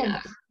because no Yeah,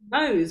 one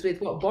knows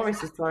with what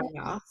Boris is exactly. throwing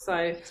at us. So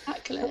yeah,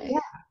 Exactly.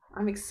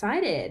 I'm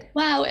excited.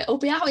 Wow, it'll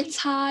be out in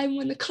time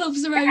when the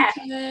clubs are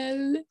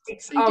open,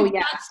 so you Oh can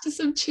yeah, dance to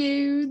some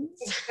tunes.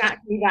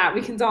 exactly that.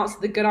 We can dance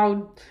to the good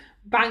old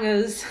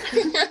bangers.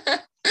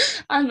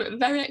 I'm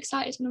very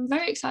excited and I'm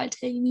very excited to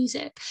hear your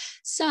music.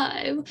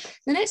 So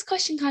the next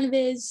question kind of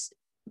is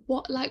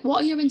what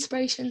are your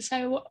inspirations?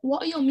 So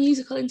what are your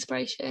musical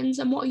inspirations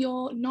and what are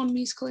your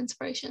non-musical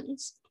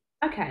inspirations?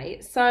 Okay,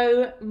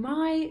 so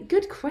my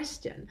good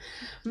question.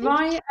 Thank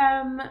My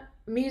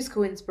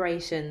musical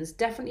inspirations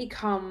definitely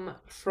come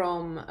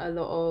from a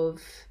lot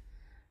of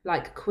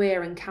like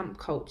queer and camp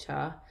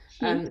culture.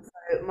 you.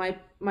 So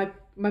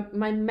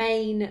my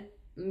main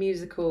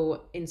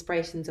musical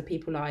inspirations are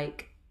people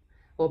like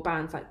or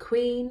bands like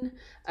Queen,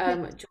 Yeah.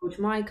 George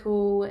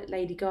Michael,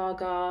 Lady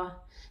Gaga,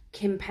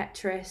 Kim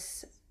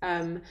Petras.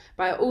 But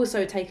I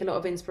also take a lot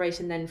of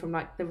inspiration then from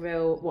like the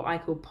real what I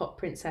call pop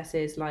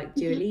princesses like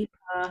Dua Mhm.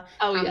 Lipa,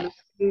 Oh yeah. Anne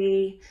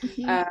Marie,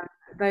 Mhm. um,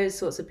 those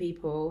sorts of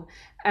people.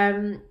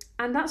 And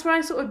that's where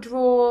I sort of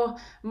draw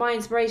my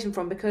inspiration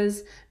from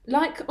because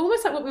like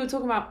almost like what we were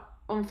talking about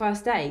on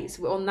first dates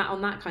on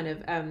that kind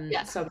of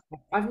Yeah. subject.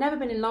 I've never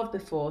been in love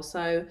before,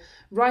 so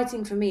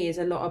writing for me is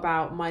a lot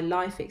about my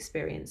life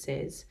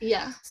experiences.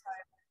 Yeah.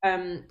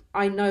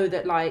 I know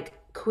that like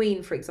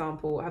Queen, for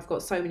example, have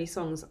got so many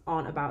songs that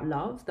aren't about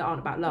love.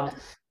 Yeah.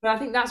 But I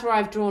think that's where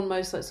I've drawn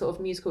most like sort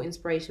of musical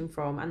inspiration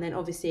from. And then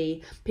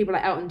obviously people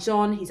like Elton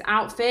John, his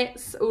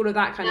outfits, all of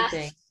that kind of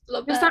thing. Yes.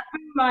 Love Just it. that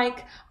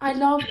like I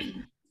love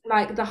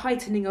like the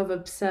heightening of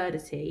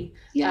absurdity.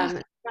 Yeah.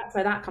 That's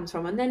where that comes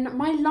from. And then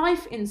my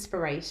life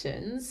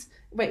inspirations.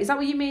 Wait, is that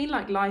what you mean?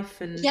 Like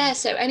life and Yeah.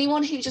 So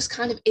anyone who just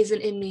kind of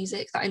isn't in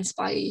music that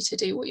inspire you to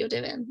do what you're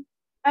doing.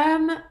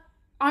 um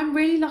I'm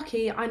really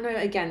lucky. I know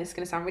again it's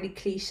gonna sound really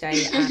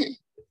cliche and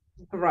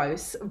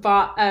gross,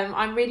 but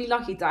I'm really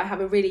lucky that I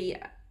have a really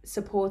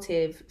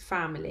supportive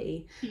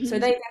family. So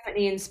Mhm. they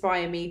definitely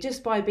inspire me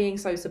just by being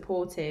so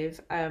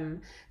supportive,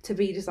 to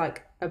be just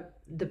like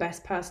the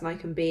best person I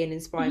can be and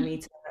inspire Mhm. me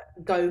to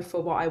go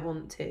for what I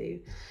want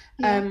to.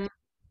 Yeah.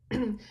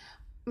 Um,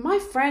 my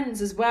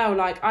friends as well,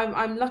 like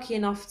I'm lucky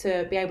enough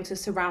to be able to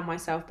surround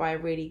myself by a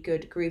really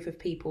good group of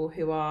people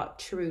who are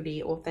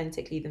truly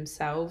authentically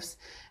themselves,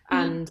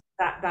 Mhm. and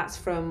that's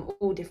from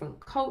all different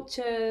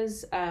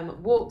cultures,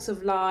 walks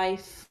of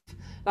life,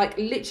 like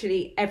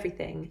literally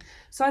everything.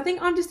 So I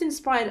think I'm just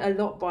inspired a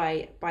lot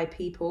by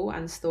people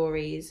and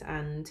stories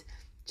and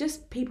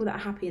just people that are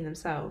happy in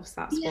themselves.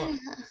 That's what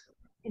Yeah.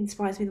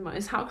 inspires me the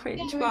most. How Yeah,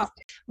 cringe, but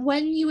it's,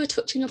 when you were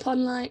touching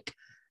upon like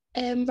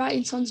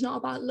writing songs not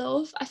about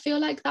love, I feel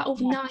like that will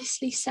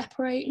nicely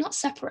separate, not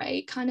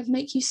separate, kind of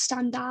make you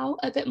stand out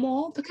a bit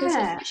more because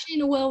yeah, especially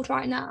in a world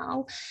right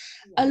now,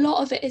 a yeah.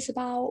 lot of it is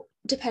about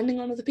depending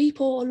on other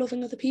people or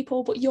loving other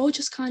people, but you're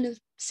just kind of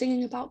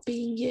singing about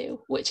being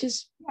you, which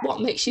is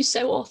what makes you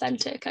so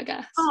authentic, I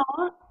guess.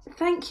 Oh,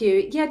 thank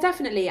you. Yeah,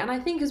 definitely. And I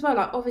think as well,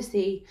 like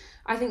obviously,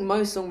 I think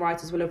most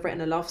songwriters will have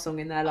written a love song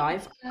in their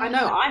life. I Yeah.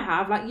 know I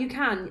have. Like you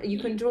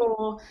can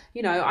draw,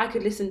 I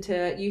could listen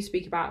to you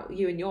speak about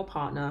you and your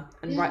partner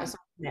and write a Yeah. song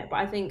in it. But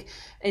I think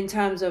in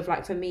terms of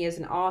like for me as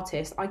an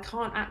artist, I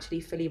can't actually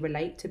fully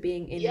relate to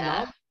being in Yeah.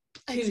 love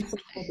to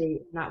Exactly. somebody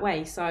in that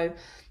way. So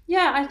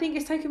yeah, I think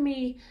it's taken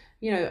me,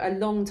 a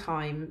long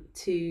time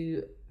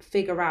to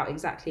figure out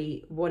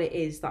exactly what it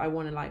is that I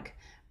want to like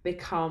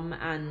become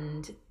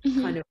and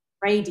Mhm. kind of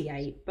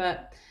radiate.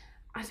 But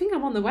I think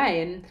I'm on the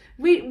way, and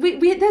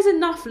we there's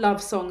enough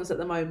love songs at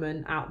the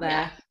moment out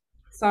Yeah. there.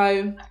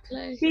 So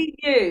Exactly. be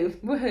you,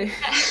 woohoo!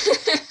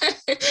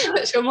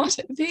 That's your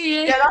motto.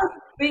 Be Yeah, that's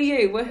be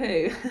you,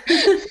 woohoo!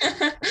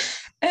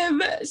 you.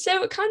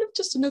 So kind of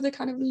just another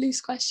kind of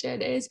loose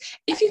question is,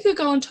 if you could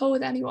go on tour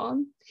with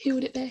anyone, who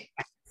would it be?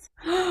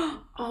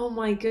 Oh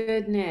my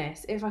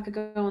goodness. If I could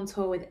go on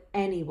tour with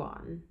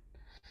anyone.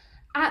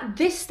 At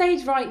this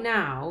stage right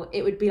now,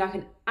 it would be like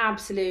an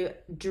absolute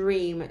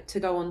dream to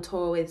go on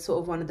tour with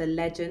sort of one of the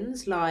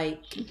legends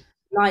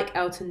like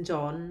Elton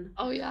John.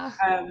 Oh yeah.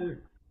 Um,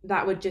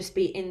 that would just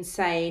be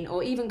insane.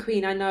 Or even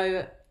Queen. I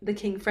know the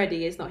King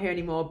Freddie is not here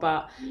anymore,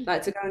 but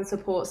like to go and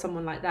support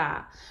someone like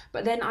that.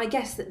 But then I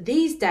guess that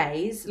these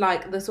days,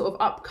 like the sort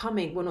of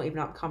upcoming, well, not even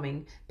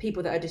upcoming,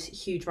 people that are just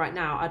huge right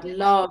now, I'd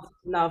love,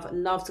 love,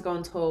 love to go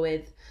on tour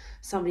with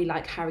somebody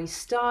like Harry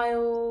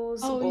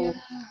Styles, Oh or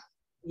yeah.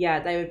 yeah,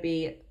 they would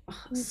be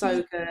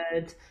so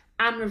good.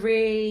 Anne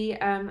Marie,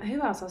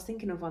 who else? I was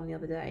thinking of one the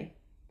other day.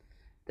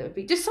 That would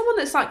be just someone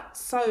that's like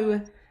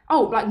so,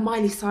 oh, like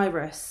Miley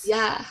Cyrus.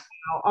 Yeah,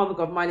 Oh my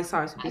God, Miley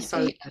Cyrus would be that'd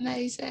so be good.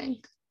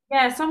 amazing.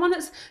 Yeah, someone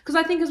that's because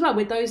I think as well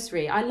with those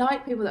three, I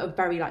like people that are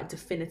very like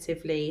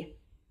definitively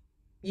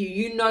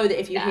you know that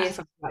if you Yeah, hear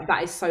something like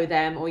that is so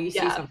them, or you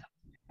see yeah, something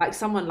like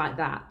someone like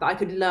that I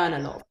could learn a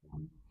lot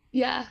from.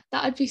 yeah.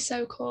 That'd be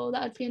so cool.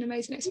 That'd be an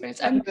amazing experience.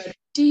 So And good.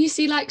 do you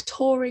see like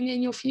touring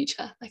in your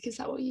future? Like, is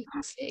that what you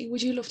see?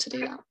 Would you love to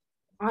do that?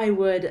 I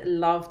would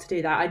love to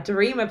do that. I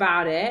dream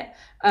about it.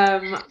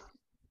 Um,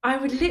 I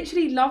would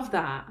literally love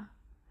that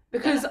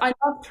Yeah, because I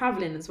love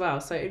traveling as well.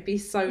 So it'd be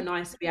so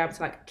nice to be able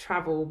to like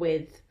travel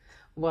with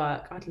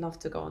work. I'd love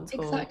to go on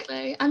tour.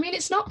 exactly. I mean,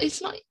 it's not,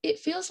 it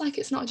feels like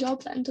it's not a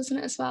job then, doesn't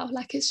it, as well?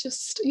 Like, it's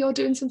just you're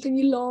doing something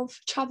you love,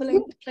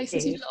 traveling to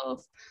places you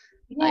love.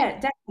 Like, Yeah,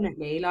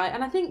 definitely. Like,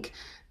 and I think,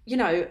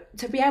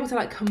 to be able to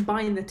like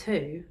combine the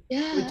two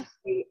would yeah,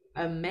 be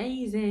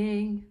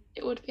amazing.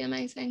 it would be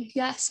amazing.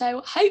 Yeah,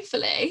 so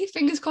hopefully,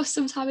 fingers crossed,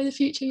 sometime in the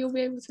future you'll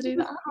be able to do Fingers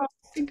that.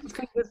 crossed. Fingers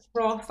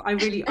crossed. I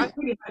really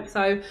hope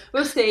so.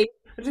 We'll see.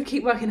 We'll just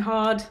keep working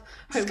hard.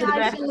 Hope for the Sky's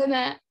best. the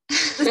limit.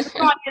 The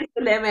sky is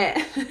the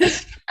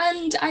limit.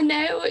 And I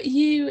know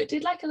you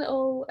did like a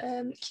little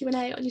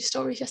Q&A on your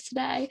stories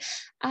yesterday,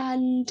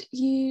 and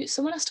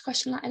someone asked a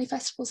question like, any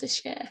festivals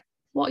this year?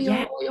 What are your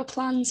Yeah. what are your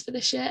plans for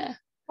this year?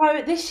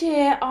 So this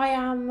year I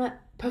am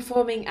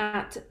performing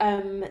at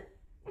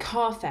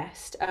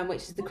Carfest,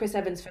 which is the Chris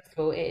Evans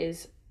Festival. It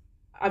is.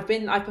 I've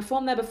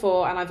performed there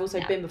before, and I've also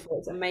Yeah, been before.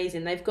 It's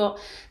amazing.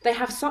 They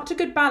have such a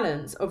good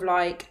balance of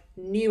like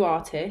new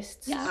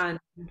artists yeah, and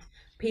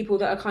people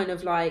that are kind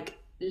of like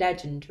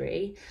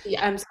legendary.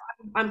 yeah. So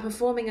I'm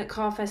performing at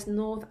Carfest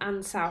North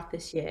and South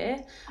this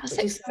year, That's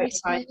which is so exciting.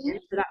 exciting.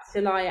 So that's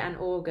July and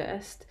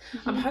August.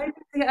 I'm Mhm. hoping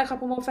to get a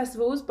couple more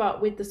festivals,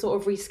 but with the sort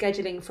of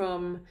rescheduling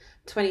from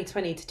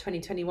 2020 to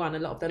 2021, a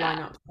lot of the Yeah.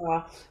 lineups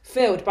are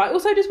filled. But I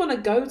also just want to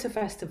go to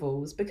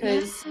festivals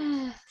because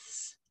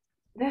Yes.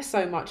 they're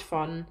so much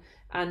fun.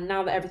 And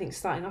now that everything's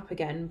starting up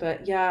again,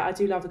 but yeah, I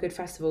do love a good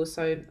festival.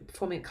 So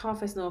performing at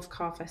Carfest North,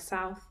 Carfest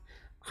South,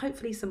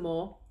 hopefully some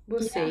more.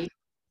 We'll Yeah. see.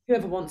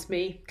 Whoever wants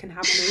me can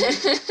have me.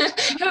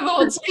 Whoever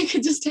wants me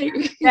can just take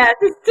me. Yeah,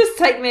 just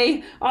take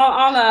me.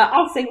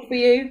 I'll sing for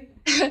you.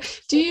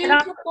 Do you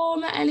And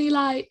perform at any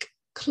like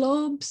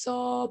clubs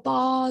or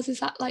bars? Is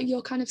that like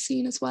your kind of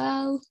scene as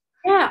well?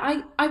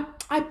 yeah,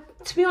 I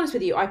to be honest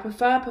with you, I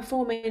prefer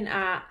performing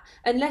at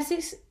unless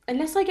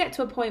I get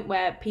to a point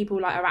where people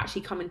like are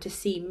actually coming to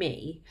see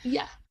me.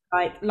 Yeah,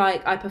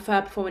 Like I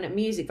prefer performing at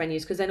music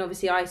venues because then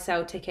obviously I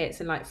sell tickets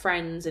and like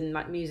friends and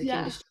like music yeah.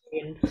 industry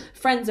and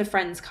friends of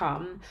friends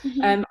come.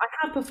 Mhm. I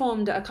have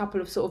performed at a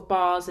couple of sort of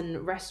bars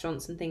and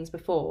restaurants and things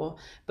before,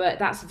 but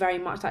that's very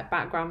much like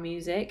background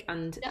music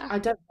and Yeah. I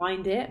don't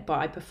mind it, but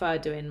I prefer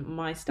doing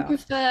my You stuff.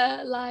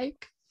 prefer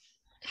like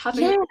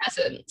having Yeah, a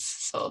presence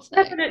sort of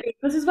thing. definitely.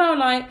 Because as well,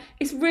 like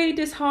it's really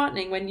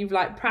disheartening when you've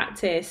like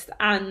practiced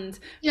and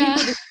Yeah,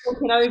 people just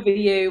talking over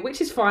you,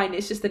 which is fine.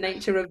 It's just the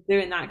nature of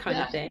doing that kind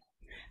of yeah, thing.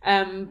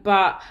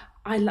 But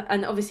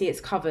and obviously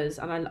it's covers,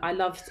 and I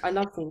love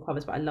singing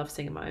covers, but I love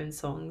singing my own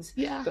songs.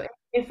 yeah. But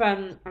if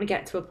I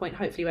get to a point,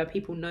 hopefully, where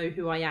people know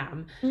who I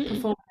am, Mm,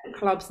 performing at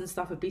clubs and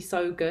stuff would be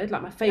so good.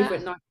 Like my yeah.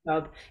 favorite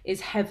nightclub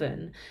is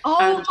Heaven,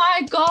 Oh and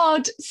my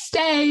God,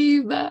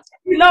 same,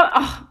 you love.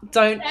 Oh,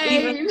 don't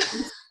even same.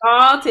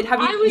 started.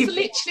 Have I you? was You've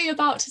been, literally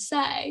about to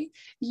say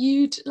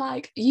you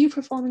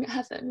performing at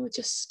Heaven would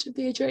just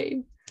be a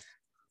dream.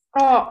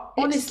 oh,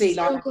 honestly, It's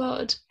like. so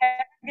good.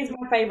 It's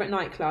my favorite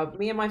nightclub.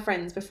 Me and my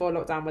friends before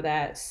lockdown were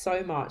there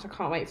so much. I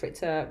can't wait for it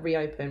to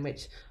reopen,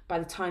 which by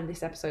the time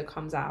this episode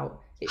comes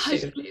out, it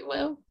should have. Hopefully it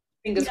will.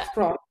 Fingers Yeah.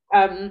 crossed.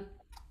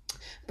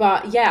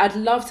 But yeah, I'd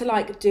love to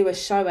like do a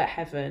show at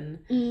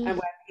Heaven and Mm,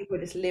 where people are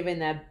just living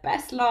their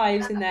best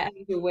lives in their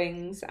angel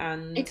wings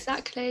and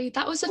exactly.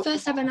 That was the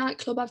first ever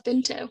nightclub I've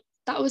been to.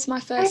 That was my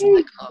first Hey,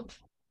 nightclub.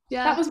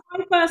 that Yeah. was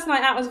my first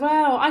night out as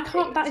well. I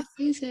can't that It's is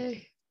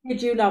crazy.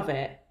 did you love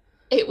it?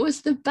 It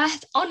was the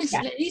best,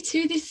 Yeah. honestly,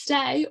 to this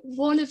day,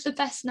 one of the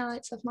best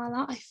nights of my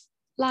life.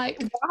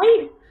 Like,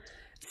 Right?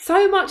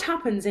 So much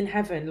happens in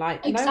Heaven.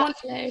 Like no one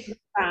exactly.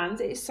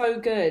 understands. It's so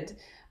good.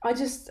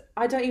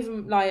 I don't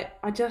even like,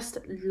 I just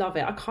love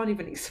it. I can't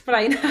even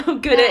explain how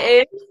good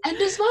it is. And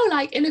as well,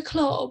 like in a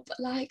club,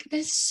 like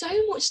there's so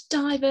much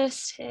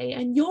diversity,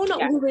 and you're not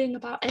Yeah. worrying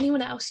about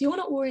anyone else. You're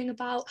not worrying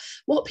about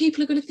what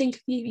people are going to think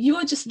of you. You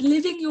are just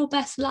living your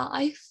best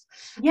life.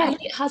 Yeah. And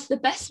it has the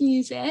best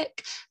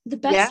music, the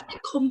best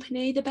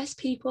company, the best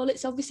people.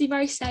 It's obviously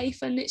very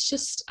safe, and it's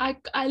just I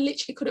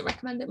literally couldn't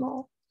recommend it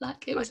more.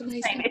 Like it was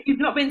amazing. If you've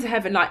not been to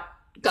Heaven, like,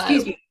 Go.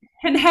 excuse me,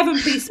 can Heaven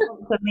please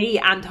sponsor me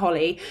and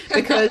Holly?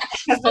 Because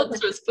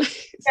Sponsor us,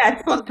 please. yeah,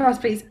 sponsor us,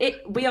 please.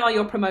 We are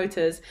your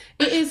promoters.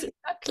 It is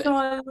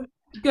so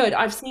good.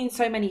 I've seen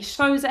so many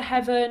shows at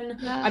Heaven.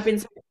 Yeah. I've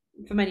been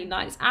for many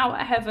nights out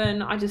at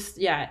Heaven.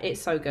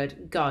 It's so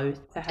good. Go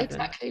to Heaven.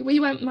 Exactly. We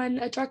went when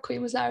a drag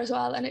queen was there as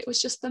well, and it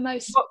was just the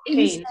most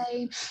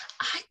insane.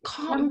 I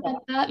can't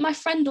remember. My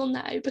friend will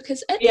know,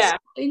 because at this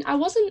point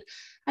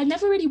I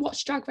never really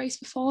watched Drag Race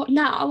before.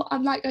 Now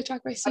I'm like a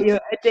Drag Race. You're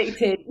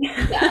addicted.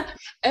 Yeah.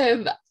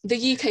 The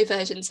UK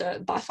versions are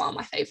by far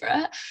my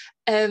favourite.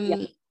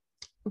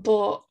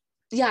 But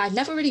yeah, I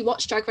never really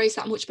watched Drag Race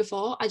that much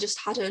before. I just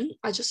hadn't.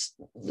 Just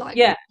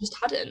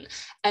hadn't.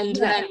 And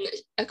then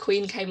a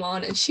queen came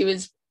on, and she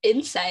was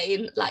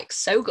insane, like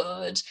so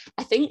good.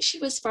 I think she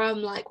was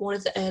from like one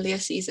of the earlier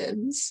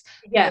seasons.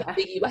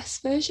 The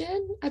US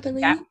version, I believe.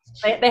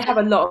 Yeah. They have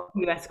a lot of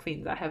US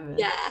queens at Heaven.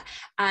 Yeah,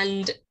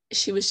 and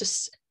she was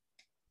just,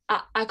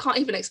 I can't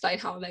even explain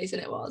how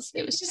amazing it was.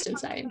 It was just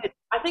insane.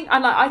 I think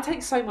I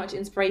take so much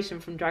inspiration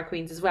from drag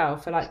queens as well,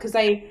 for like, because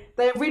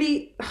they're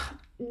really,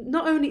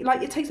 not only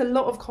like, it takes a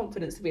lot of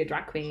confidence to be a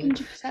drag queen,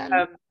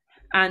 100%.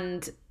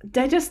 and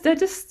they're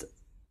just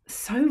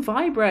so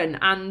vibrant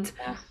and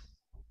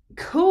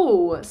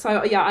cool.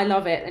 So yeah, I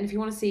love it. And if you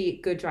want to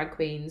see good drag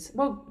queens,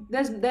 well,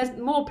 there's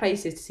more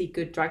places to see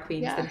good drag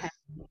queens than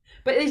Heaven.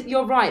 But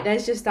you're right,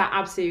 there's just that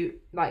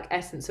absolute like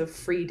essence of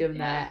freedom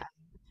there.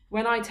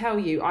 When I tell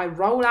you, I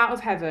roll out of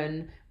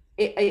Heaven,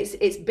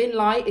 it's been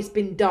light, it's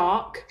been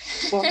dark.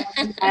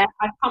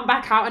 I come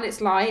back out and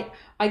it's light.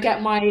 I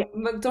get my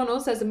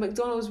McDonald's. There's a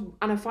McDonald's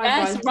and a Five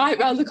Guys right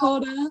round the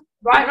corner.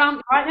 Right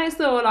next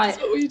door, like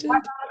that's what we did. Right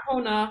round the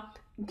corner.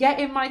 Get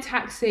in my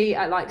taxi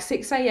at like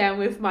 6 a.m.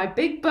 with my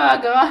big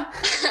burger.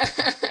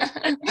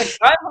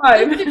 Drive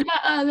home.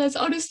 There's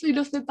honestly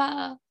nothing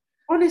better.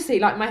 Honestly,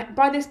 like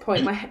by this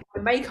point, my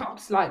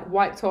makeup's like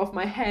wiped off,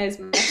 my hair's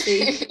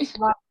messy.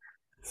 Like,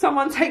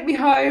 someone take me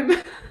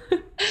home.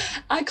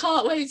 I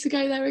can't wait to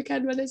go there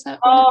again when it's over.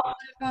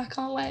 I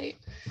can't wait.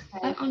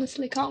 I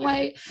honestly can't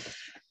wait.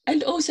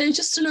 And also,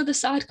 just another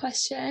side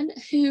question: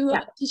 who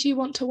did you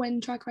want to win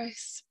Drag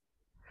Race?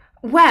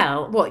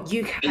 Well, what,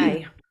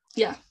 UK?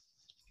 Yeah.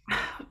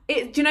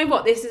 Do you know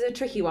what? This is a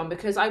tricky one,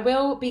 because I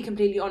will be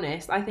completely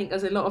honest. I think,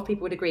 as a lot of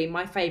people would agree,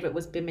 my favourite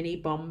was Bimini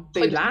Bon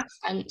Boulash.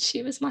 And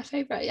she was my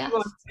favourite, yes.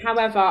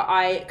 However,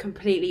 I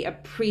completely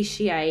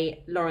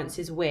appreciate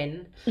Lawrence's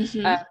win.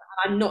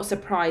 I'm not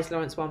surprised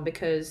Lawrence won,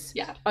 because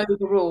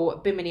overall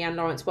Bimini and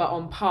Lawrence were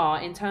on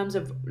par in terms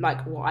of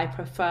like what I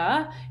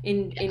prefer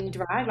in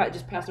drag, like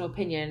just personal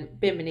opinion.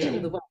 Bimini all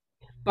the way,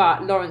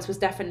 but Lawrence was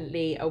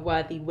definitely a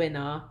worthy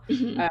winner.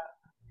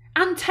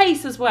 And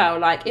Tayce as well.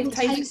 Like, if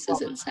Tayce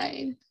is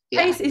insane.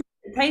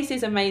 Tayce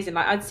is amazing.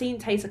 Like, I'd seen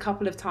Tayce a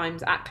couple of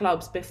times at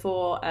clubs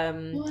before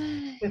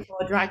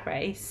Drag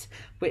Race,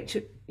 which,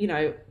 you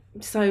know,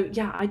 so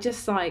yeah, I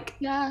just like.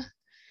 Yeah,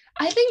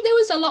 I think there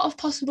was a lot of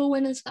possible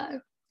winners though.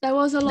 There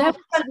was a lot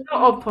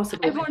of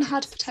possible. Everyone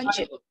had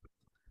potential.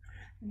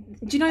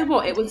 Do you know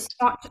what? It was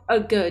such a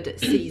good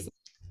season.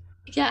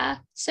 Yeah,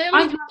 so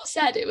many people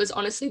said it was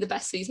honestly the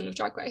best season of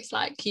Drag Race,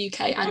 like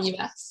UK and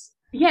US.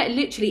 Yeah,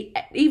 literally,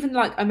 even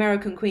like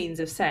American queens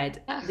have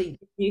said the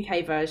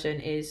UK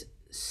version is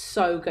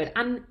so good,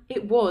 and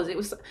it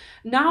was.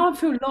 Now I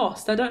feel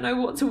lost. I don't know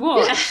what to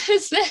watch. Yeah,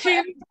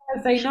 same.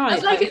 Thursday night.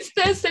 It's like it's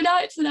Thursday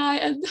night tonight,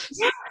 and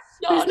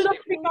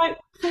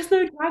there's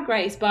no Drag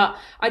Race, but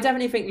I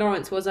definitely think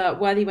Lawrence was a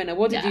worthy winner.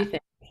 What did you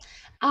think?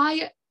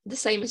 The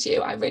same as you.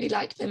 I really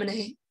liked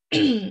Bimini.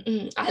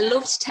 I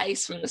loved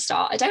Tayce from the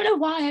start. I don't know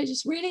why. I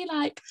just really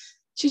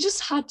she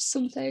just had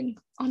something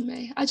on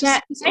me. I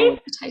just was always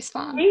a Tayce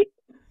fan. Tayce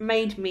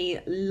made me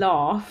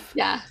laugh.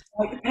 Yeah.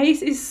 Like,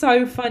 Tayce is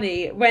so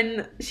funny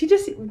when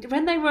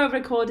they were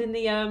recording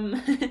the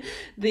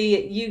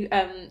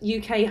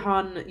UK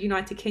Hun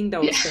United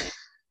Kingdom thing.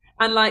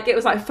 And like, it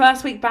was like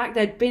first week back,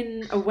 they'd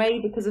been away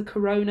because of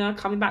Corona,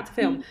 coming back to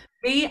film.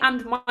 Me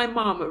and my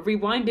mum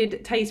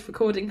rewinded Tayce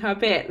recording her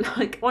bit,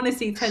 like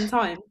honestly 10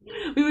 times.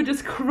 We were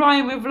just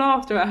crying with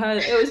laughter at her.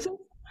 It was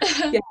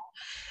just,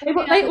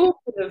 They all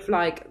sort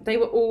of they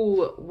were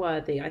all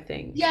worthy, I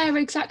think. Yeah,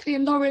 exactly.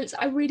 And Lawrence,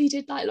 I really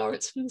did like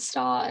Lawrence from the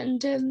start,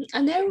 and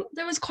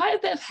there was quite a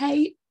bit of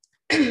hate,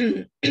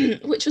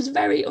 which was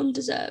very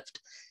undeserved.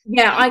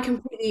 Yeah, I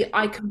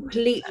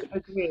completely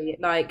agree.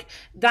 Like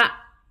that,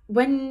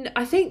 when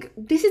I think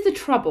this is the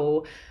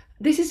trouble.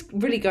 This is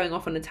really going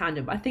off on a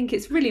tangent, but I think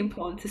it's really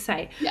important to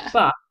say. Yeah.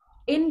 But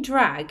in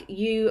drag,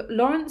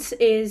 Lawrence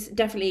is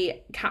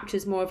definitely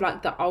captures more of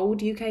like the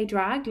old UK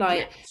drag,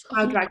 like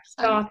how drag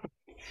started.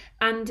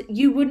 And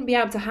you wouldn't be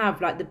able to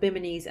have like the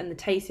Bimini's and the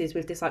Taste's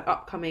with this like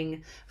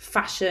upcoming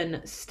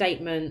fashion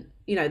statement.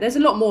 You know, there's a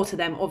lot more to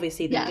them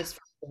obviously than just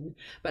fashion,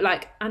 but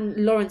like, and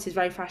Lawrence is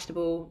very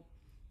fashionable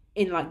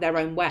in like their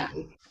own way,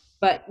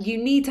 but you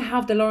need to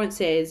have the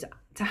Lawrences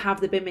to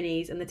have the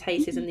Bimini's and the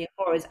Tastes and the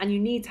Ahoras, and you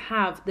need to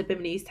have the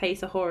Bimini's,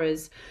 Taste,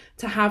 Ahoras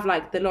to have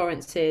like the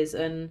Lawrences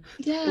and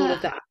all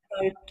of that.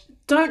 So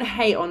don't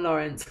hate on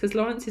Lawrence, because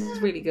Lawrence is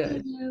really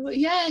good.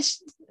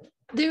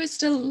 They were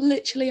still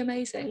literally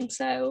amazing.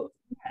 So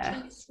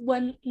please,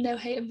 no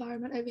hate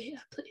environment over here,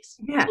 please.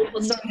 Yeah,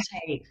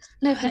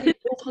 no hate,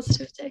 all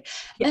positivity.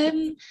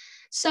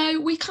 So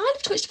we kind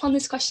of touched upon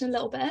this question a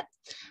little bit.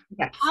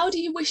 Yes. How do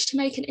you wish to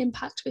make an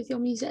impact with your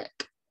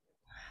music?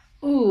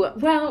 Oh,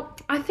 well,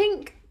 I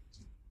think,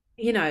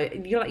 you know,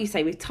 like you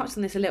say, we've touched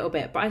on this a little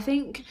bit, but I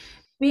think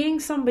being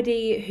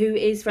somebody who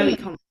is very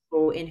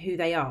comfortable in who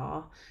they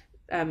are,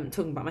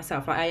 talking about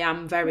myself, like I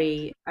am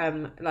very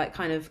like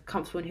kind of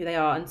comfortable in who they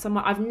are, and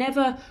I've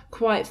never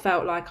quite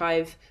felt like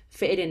I've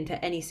fitted into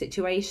any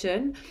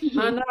situation. And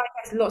I know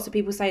I guess lots of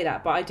people say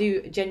that, but I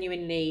do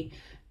genuinely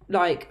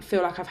like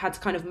feel like I've had to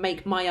kind of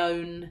make my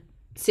own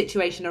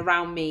situation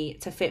around me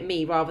to fit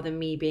me, rather than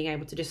me being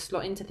able to just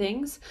slot into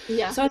things.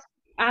 So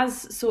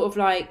as sort of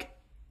like,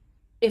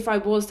 if I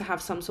was to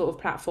have some sort of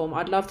platform,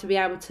 I'd love to be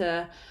able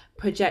to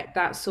project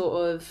that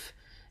sort of,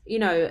 you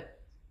know,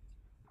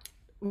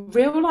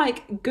 real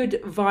like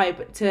good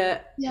vibe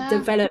to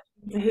develop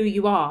who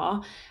you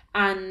are,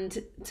 and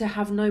to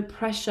have no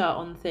pressure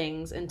on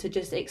things, and to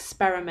just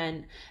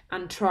experiment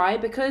and try.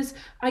 Because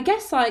I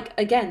guess, like,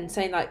 again,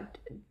 saying like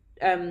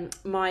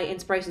my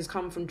inspirations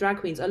come from drag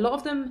queens, a lot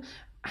of them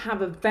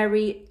have a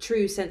very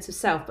true sense of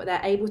self, but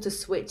they're able to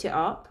switch it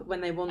up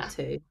when they want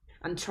to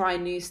and try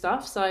new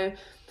stuff. So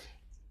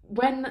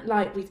when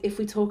like if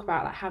we talk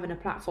about like having a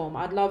platform,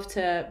 I'd love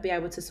to be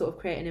able to sort of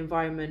create an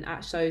environment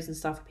at shows and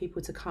stuff for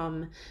people to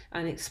come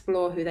and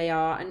explore who they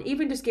are, and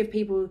even just give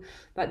people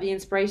like the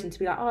inspiration to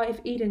be like, oh,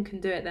 if Eden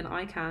can do it, then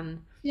I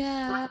can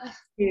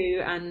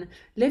too, and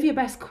live your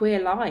best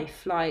queer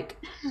life. Like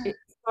it's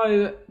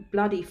so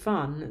bloody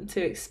fun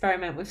to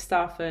experiment with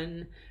stuff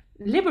and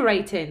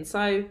liberating.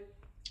 So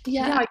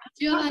I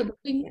feel like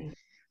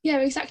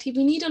exactly,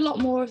 we need a lot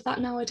more of that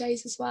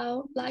nowadays as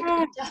well. Like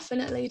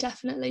definitely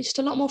just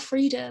a lot more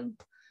freedom.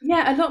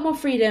 A lot more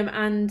freedom,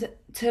 and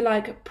to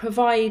like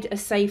provide a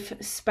safe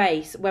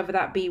space, whether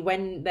that be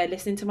when they're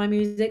listening to my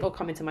music or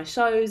coming to my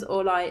shows,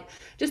 or like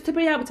just to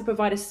be able to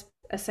provide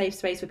a safe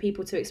space for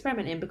people to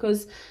experiment in.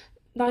 Because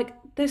like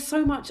there's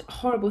so much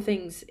horrible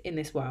things in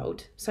this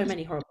world, so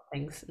many horrible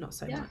things, not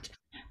so much,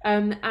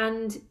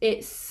 and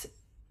it's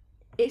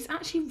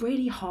actually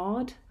really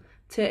hard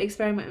to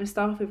experiment with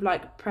stuff with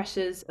like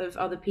pressures of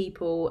other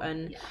people.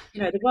 And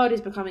you know, the world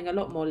is becoming a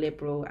lot more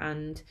liberal,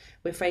 and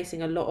we're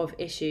facing a lot of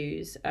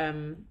issues,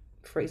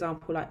 for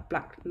example, like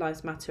Black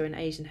Lives Matter and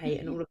Asian hate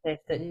and all of this,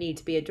 that need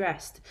to be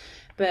addressed.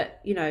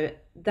 But you know,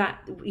 that,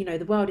 you know,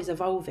 the world is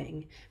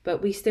evolving,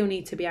 but we still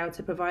need to be able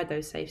to provide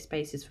those safe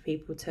spaces for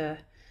people to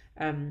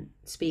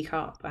speak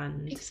up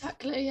and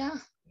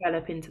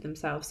develop into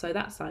themselves. So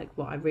that's like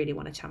what I really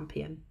want to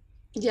champion.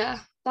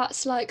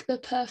 That's like the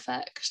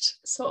perfect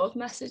sort of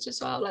message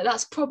as well. Like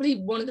that's probably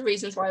one of the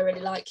reasons why I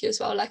really like you as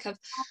well. Like I've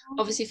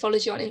obviously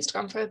followed you on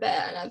Instagram for a bit,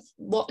 and I've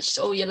watched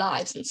all your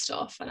lives and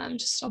stuff, and I'm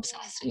just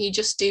obsessed. And you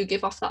just do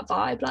give off that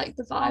vibe, like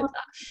the vibe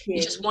that you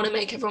just want to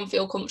make everyone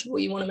feel comfortable,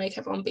 you want to make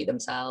everyone be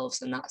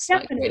themselves, and that's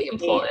like really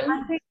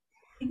important.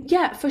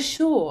 Yeah, for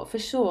sure.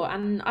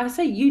 And I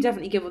say you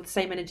definitely give all the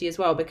same energy as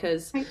well,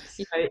 because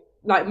you know,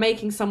 like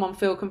making someone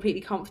feel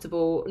completely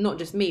comfortable, not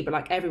just me, but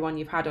like everyone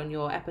you've had on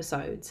your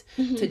episodes,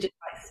 to just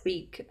like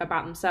speak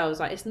about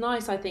themselves. Like it's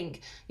nice, I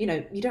think, you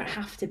know, you don't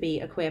have to be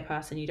a queer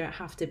person, you don't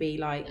have to be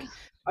like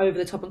over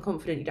the top and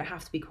confident, you don't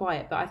have to be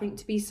quiet, but I think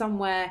to be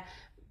somewhere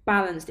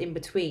balanced in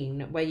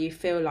between, where you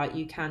feel like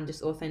you can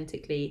just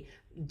authentically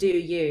do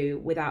you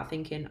without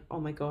thinking,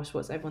 oh my gosh,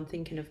 what's everyone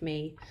thinking of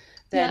me,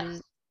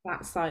 then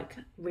that's like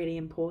really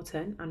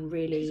important and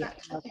really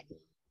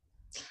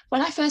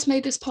When I first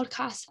made this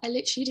podcast, I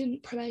literally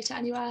didn't promote it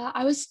anywhere.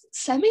 I was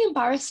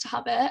semi-embarrassed to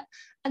have it,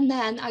 and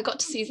then I got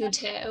to season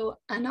 2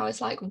 and I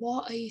was like,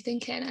 what are you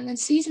thinking? And then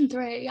season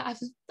 3,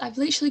 I've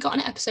literally got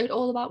an episode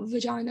all about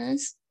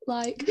vaginas.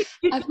 Like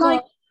I've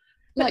got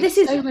like this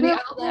so many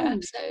out there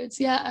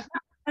episodes.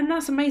 And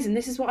that's amazing.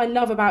 This is what I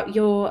love about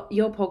your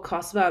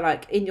podcast as well.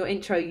 Like in your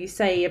intro, you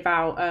say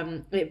about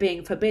it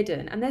being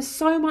forbidden, and there's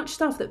so much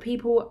stuff that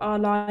people are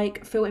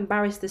like feel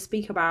embarrassed to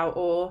speak about,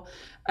 or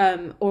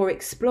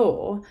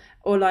explore,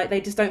 or like they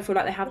just don't feel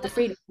like they have the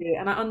freedom to.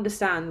 And I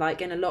understand,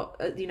 like in a lot,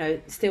 you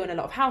know, still in a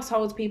lot of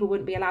households, people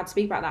wouldn't be allowed to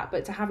speak about that.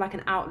 But to have like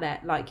an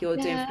outlet like you're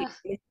doing for people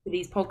to listen to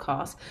these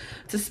podcasts,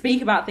 to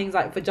speak about things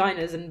like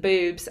vaginas and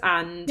boobs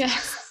and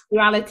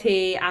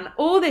sexuality and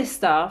all this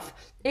stuff,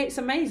 it's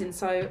amazing.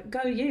 So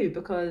go you,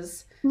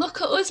 because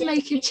look at us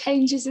making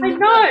changes in the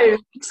world.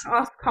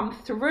 Us come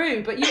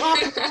through, but you are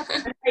a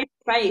safe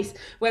space,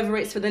 whether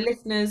it's for the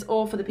listeners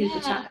or for the people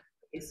chatting.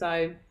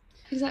 So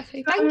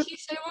exactly. Thank you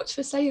so much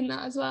for saying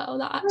that as well.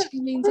 That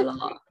actually means a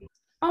lot.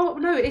 Oh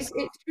no, it's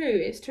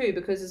true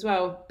because as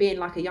well, being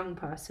like a young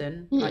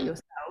person like Mm.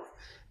 yourself,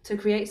 to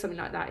create something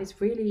like that is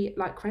really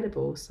like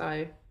credible.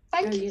 So go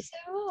Thank you you.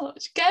 so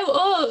much. Go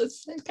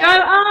us. Go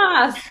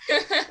us!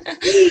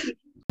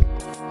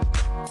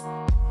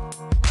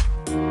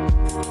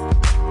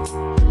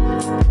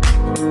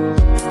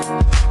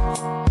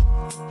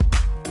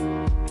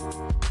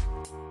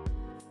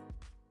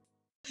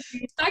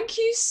 Thank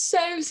you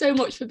so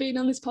much for being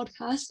on this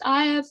podcast.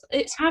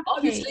 It's Have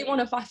honestly me. one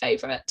of my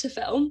favourite to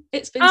film.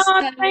 It's been so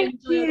Oh, thank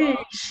you.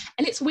 enjoyable.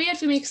 And it's weird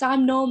for me because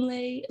I'm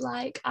normally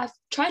like, I've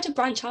tried to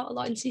branch out a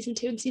lot in season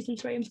 2 and season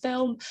 3 and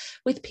film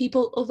with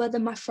people other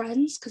than my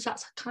friends because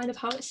that's kind of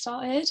how it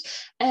started.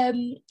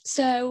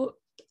 So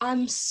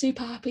I'm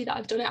super happy that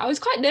I've done it. I was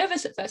quite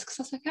nervous at first because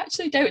I was like, I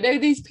actually don't know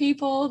these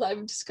people that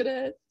I'm just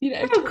gonna, Oh,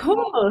 of talk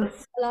about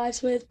course. their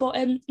lives with. But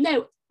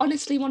no,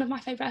 honestly, one of my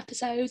favourite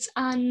episodes.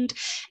 And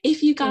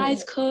if you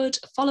guys could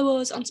follow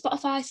us on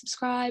Spotify,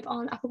 subscribe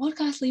on Apple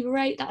Podcasts, leave a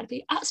rate, that would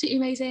be absolutely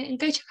amazing. And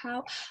go check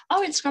out our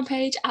Instagram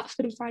page at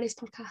Forbidden Fridays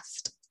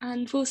Podcast.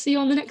 And we'll see you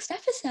on the next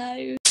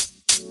episode.